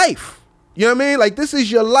your life. You know what I mean? Like, this is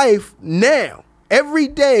your life now. Every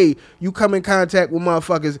day you come in contact with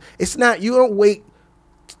motherfuckers, it's not, you don't wait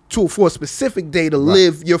for a specific day to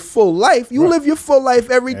live your full life. You live your full life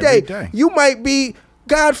every day. You might be,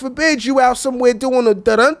 God forbid, you out somewhere doing a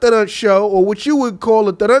dun-dun-dun show, or what you would call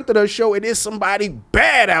a dun-dun-dun show, and there's somebody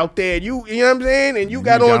bad out there. You know what I'm saying? And you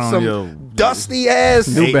got on some dusty ass,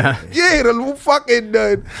 the fucking,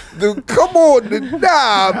 come on, man. You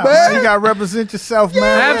gotta represent yourself,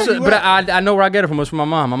 man. Absolutely, but I know where I get it from. It's from my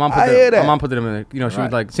mom. My mom put it in there. You know, she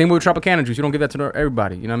was like, same way with Tropicana juice. You don't give that to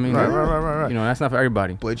everybody. You know what I mean? Right. You know, that's not for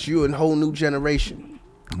everybody. But you a whole new generation.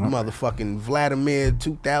 Motherfucking Vladimir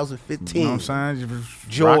 2015. You know what I'm saying?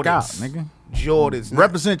 Jordans, rock out, nigga. Jordans.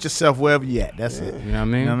 Represent yourself wherever you at. That's it. You know what I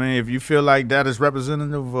mean? You know what I mean? If you feel like that is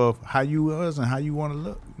representative of how you was and how you want to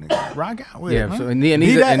look, nigga, rock out with it, man. So,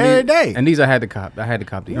 every day. And these I had to cop. I had to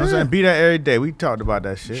cop these. You know what I'm saying? Be that every day. We talked about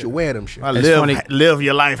that shit. You should wear them shit. Live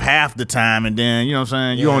your life half the time, and then, you know what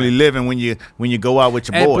I'm saying? You only living when you go out with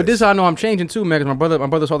your boys. But this I know I'm changing too, man, because my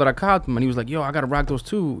brother saw that I copped them, and he was like, yo, I got to rock those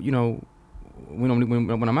too, you know, when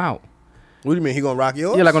I'm out. What do you mean? He gonna rock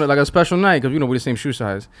yours? Yeah, like on a special night, because, you know, we're the same shoe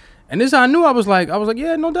size. And this I knew. I was like,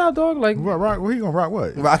 yeah, no doubt, dog. Like, rock. He gonna rock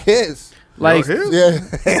what? Rock his. Like, his? Yeah.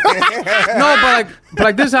 No, but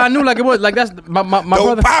like this, I knew like it was like that's my Don't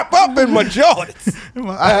brother. pop up in my Jordans.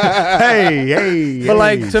 hey. But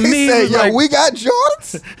like to He me, said, it was yo, like, we got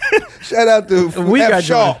Jordans. Shout out to We F got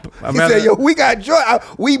Sharp. Jordans. He said, yo, we got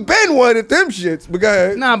Jordans. We been one of them shits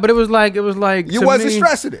because nah, but it was like you to wasn't me,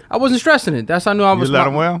 stressing it. I wasn't stressing it. That's how I knew I was. You let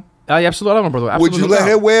him well? I absolutely love my brother. Would you let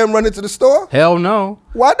him wear him run into the store? Hell no.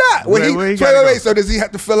 Why not? Where he gotta go? Wait. So does he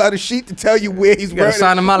have to fill out a sheet to tell you where he's wearing?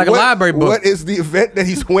 Sign him out like a library book. What is the event that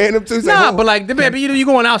he's wearing him to? He's Nah, like, but like, baby, you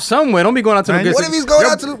going out somewhere. Don't be going out to Man, what if he's going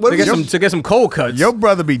out to get some cold cuts. Your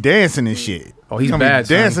brother be dancing and shit. Oh, he's gonna bad.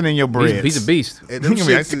 be dancing son. in your bread. He's a beast. And them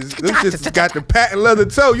shits got the patent leather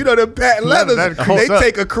toe. You know them patent leathers. They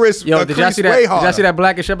take a crisp. Yo, a did y'all see that? way Did y'all harder. see that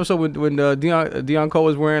Blackish episode when Dion Cole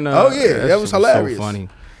was wearing? Oh, yeah, that was hilarious. So funny.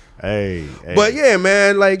 Hey. But yeah,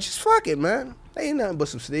 man, like just fuck it, man. They ain't nothing but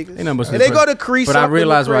some sneakers. Ain't nothing but some and they sneakers. go to crease. But up I and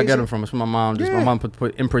realized look where I get crazy. them from. It's from my mom. Just Yeah. my mom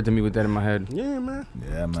imprinted me with that in my head. Yeah, man.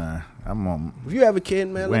 Yeah, man. I'm on. If you have a kid,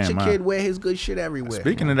 man, let Wearing your mine. kid wear his good shit everywhere.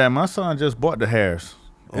 Speaking of that, my son just bought the hairs,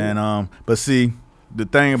 and but see, the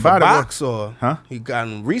thing For about box or Huh? he got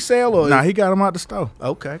them resale or he got them out the store.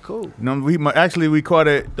 Okay, cool. You know, we caught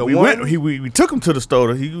it. The we one? went. We took him to the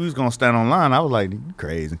store. He was gonna stand online. I was like, you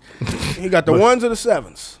crazy. He got the ones or the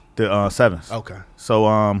sevens. The sevens. Okay.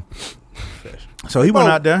 So he went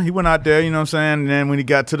out there. He went out there. You know what I'm saying. And then when he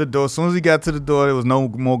got to the door, as soon as he got to the door, there was no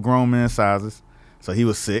more grown man sizes. So he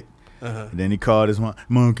was sick. And then he called his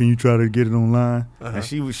mom, can you try to get it online? And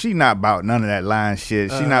she not about none of that lying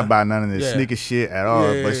shit. She not about none of this sneaker shit at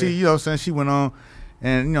all. But she, you know what I'm saying, she went on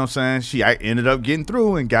and, you know what I'm saying, she ended up getting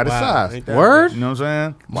through and got his size. Ain't that Word? You know what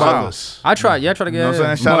I'm saying? Mothers. I tried. Yeah, I tried to get. You know what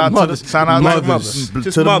I'm saying? Shout out mothers. to the Mothers. to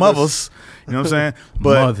Just the mothers. mothers. You know what I'm saying?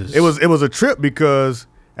 But Mothers. it was a trip because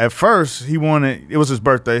at first it was his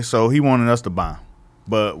birthday, so he wanted us to buy him.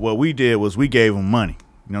 But what we did was we gave him money.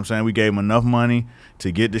 You know what I'm saying? We gave him enough money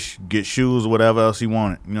to get get shoes or whatever else he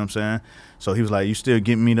wanted. You know what I'm saying? So he was like, "You still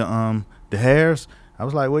getting me the hairs?" I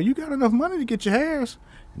was like, "Well, you got enough money to get your hairs."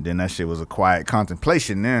 And then that shit was a quiet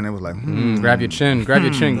contemplation. Then it was like, Grab your chin.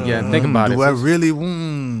 Yeah, think about it. do I really?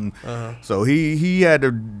 So he had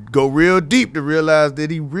to go real deep to realize that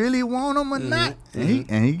he really want them or not.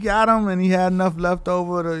 And he got them, and he had enough left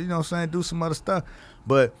over to, you know what I'm saying, do some other stuff.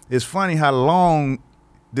 But it's funny how long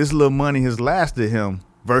this little money has lasted him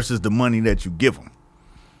versus the money that you give him.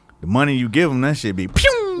 The money you give him, that shit be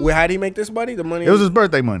pew! Well, how did he make this money? The money? It was his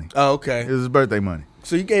birthday money. Oh, okay. It was his birthday money.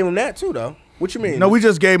 So you gave him that too, though. What you mean? No, we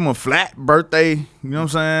just gave him a flat birthday. You know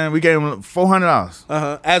what I'm saying? We gave him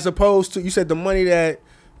 $400. As opposed to, you said the money that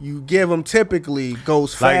you give them typically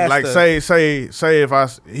goes faster. Like say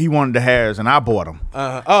if he wanted the hairs and I bought them.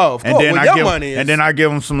 Of course, then with I your give money. and then I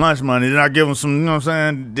give him some lunch money. Then I give him some, you know what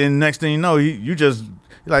I'm saying? Then next thing you know, you just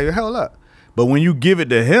like, hell up. But when you give it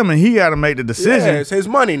to him and he got to make the decision, it's his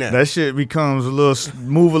money now. that shit becomes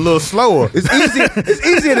move a little slower. It's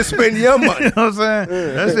easier to spend your money. You know what I'm saying?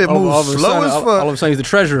 That shit moves slow as fuck. All of a sudden, he's the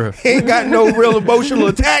treasurer. He ain't got no real emotional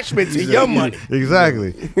attachment to your money.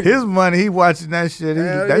 Exactly. His money, he watching that shit.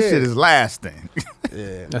 That shit is lasting.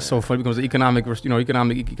 Yeah, That's so funny because the economic,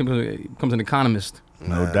 he becomes an economist.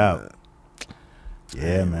 No doubt.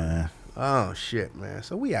 Yeah, man. Oh shit, man.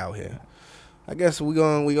 So we out here. I guess we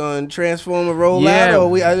gonna transform and roll Yeah. out, or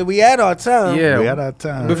we had our time. Yeah. We had our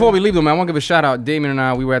time. Before we leave though, man, I want to give a shout out. Damien and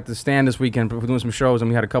I, we were at the stand this weekend doing some shows, and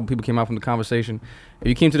we had a couple people came out from the conversation. If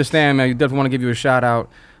you came to the stand, man, you definitely want to give you a shout out.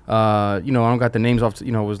 I don't got the names off.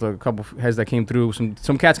 It was a couple heads that came through.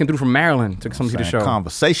 Some cats came through from Maryland to come to the show.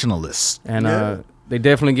 Conversationalists. And they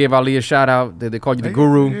definitely gave Ali a shout out. They called you the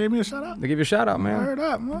guru. They gave me a shout out. They gave you a shout out, man. Word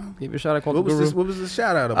up, man. Gave you a shout out called What the guru. was the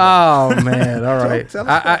shout out about? Oh man! All right. Tell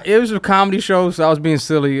us It was a comedy show, so I was being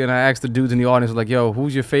silly, and I asked the dudes in the audience, like, "Yo,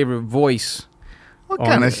 who's your favorite voice?" What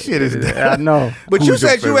kind of shit is that? I know. But you Who's your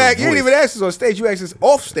said you favorite didn't even ask us on stage. You asked us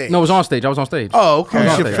off stage. No, it was on stage. I was on stage. Oh, okay.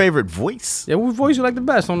 Who's Okay. your favorite voice? Yeah, what voice you like the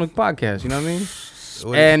best on the podcast? You know what I mean?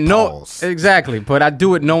 What And no, Pause. exactly. But I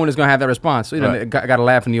do it knowing it's gonna have that response. So Right. got a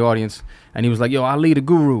laugh in the audience, and he was like, "Yo, Ali the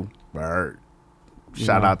guru." Word.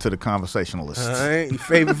 Shout out to the conversationalists. All right, your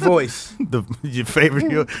favorite voice. Your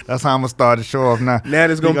favorite. That's how I'm gonna start the show off now. Now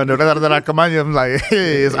there's gonna do that. Come on, I'm like,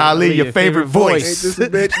 hey, it's Ali, your favorite Ain't voice. this a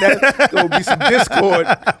bitch? That's gonna be some Discord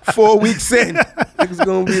 4 weeks in. It's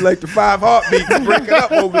gonna be like the 5 heartbeats breaking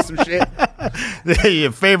up over some shit.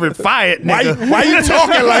 Your favorite fired nigga. Why you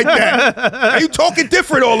talking like that? Why you talking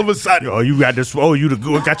different all of a sudden? Oh, you got this. Oh, you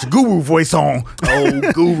got your guru voice on.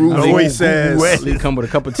 Oh, guru voice ass. Ali come with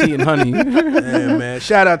a cup of tea and honey. Yeah, man.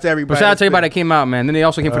 Shout out to everybody. But shout out to everybody that came out, man. Then they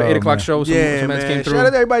also came for the 8 o'clock man. show. Some Yeah, heads man. came through. Shout out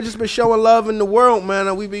to everybody just been showing love in the world,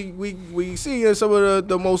 man. We see you in some of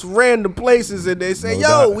the most random places, and they say, No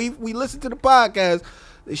 "Yo, doubt. we listen to the podcast."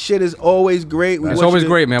 This shit is always great. It's want you always to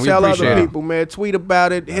great, man. We Tell appreciate other it. people, man. Tweet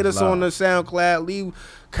about it. Hit us love. on the SoundCloud. Leave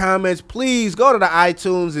comments. Please go to the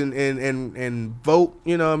iTunes and vote.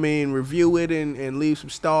 You know what I mean? Review it and leave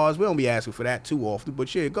some stars. We don't be asking for that too often,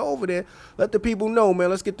 but yeah, go over there. Let the people know,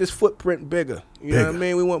 man. Let's get this footprint bigger. You know what I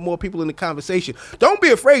mean? We want more people in the conversation. Don't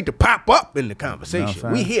be afraid to pop up in the conversation.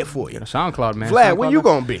 saying? We here for you. SoundCloud, man. Vlad, SoundCloud, when you man.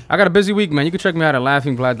 gonna be? I got a busy week, man. You can check me out at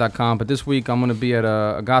laughingvlad.com. But this week I'm gonna be at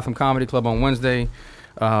a Gotham Comedy Club on Wednesday.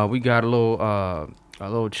 We got a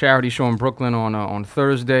little charity show in Brooklyn on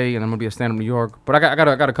Thursday, and I'm gonna be at stand up New York. But I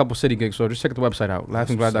got a couple city gigs, so just check the website out,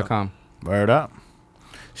 laughingvlad.com. Word up.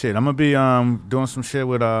 Shit, I'm gonna be doing some shit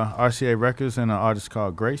with RCA Records and an artist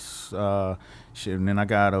called Grace. Shit, and then I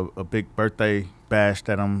got a big birthday bash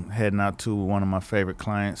that I'm heading out to with one of my favorite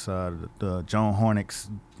clients, the Joan Hornicks.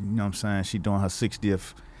 You know what I'm saying? She doing her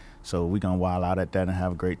 60th. So we gonna wild out at that and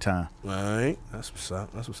have a great time. All right, that's what's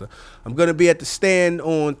up. I'm gonna be at the stand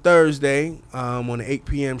on Thursday, on the 8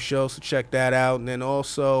 p.m. show. So check that out. And then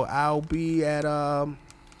also I'll be at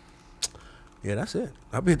yeah, that's it.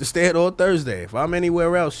 I'll be at the stand on Thursday. If I'm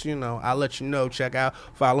anywhere else, I'll let you know. Check out,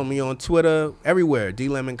 follow me on Twitter, everywhere. D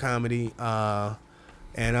Lemon Comedy. Yeah,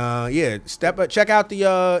 check out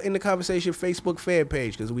the In the Conversation Facebook fan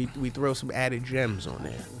page because we throw some added gems on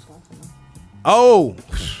there. Oh,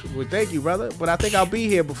 well, thank you, brother. But I think I'll be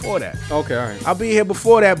here before that. Okay, all right. I'll be here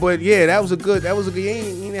before that, but yeah, that was a good. You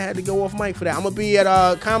ain't had to go off mic for that. I'm gonna be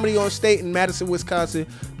at Comedy on State in Madison, Wisconsin,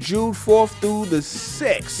 June 4th through the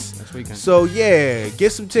 6th. Next weekend. So yeah,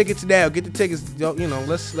 get some tickets now. Get the tickets.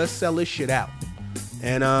 Let's sell this shit out.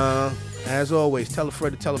 And as always, tell a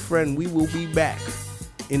friend to tell a friend. We will be back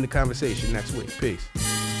in the conversation next week. Peace.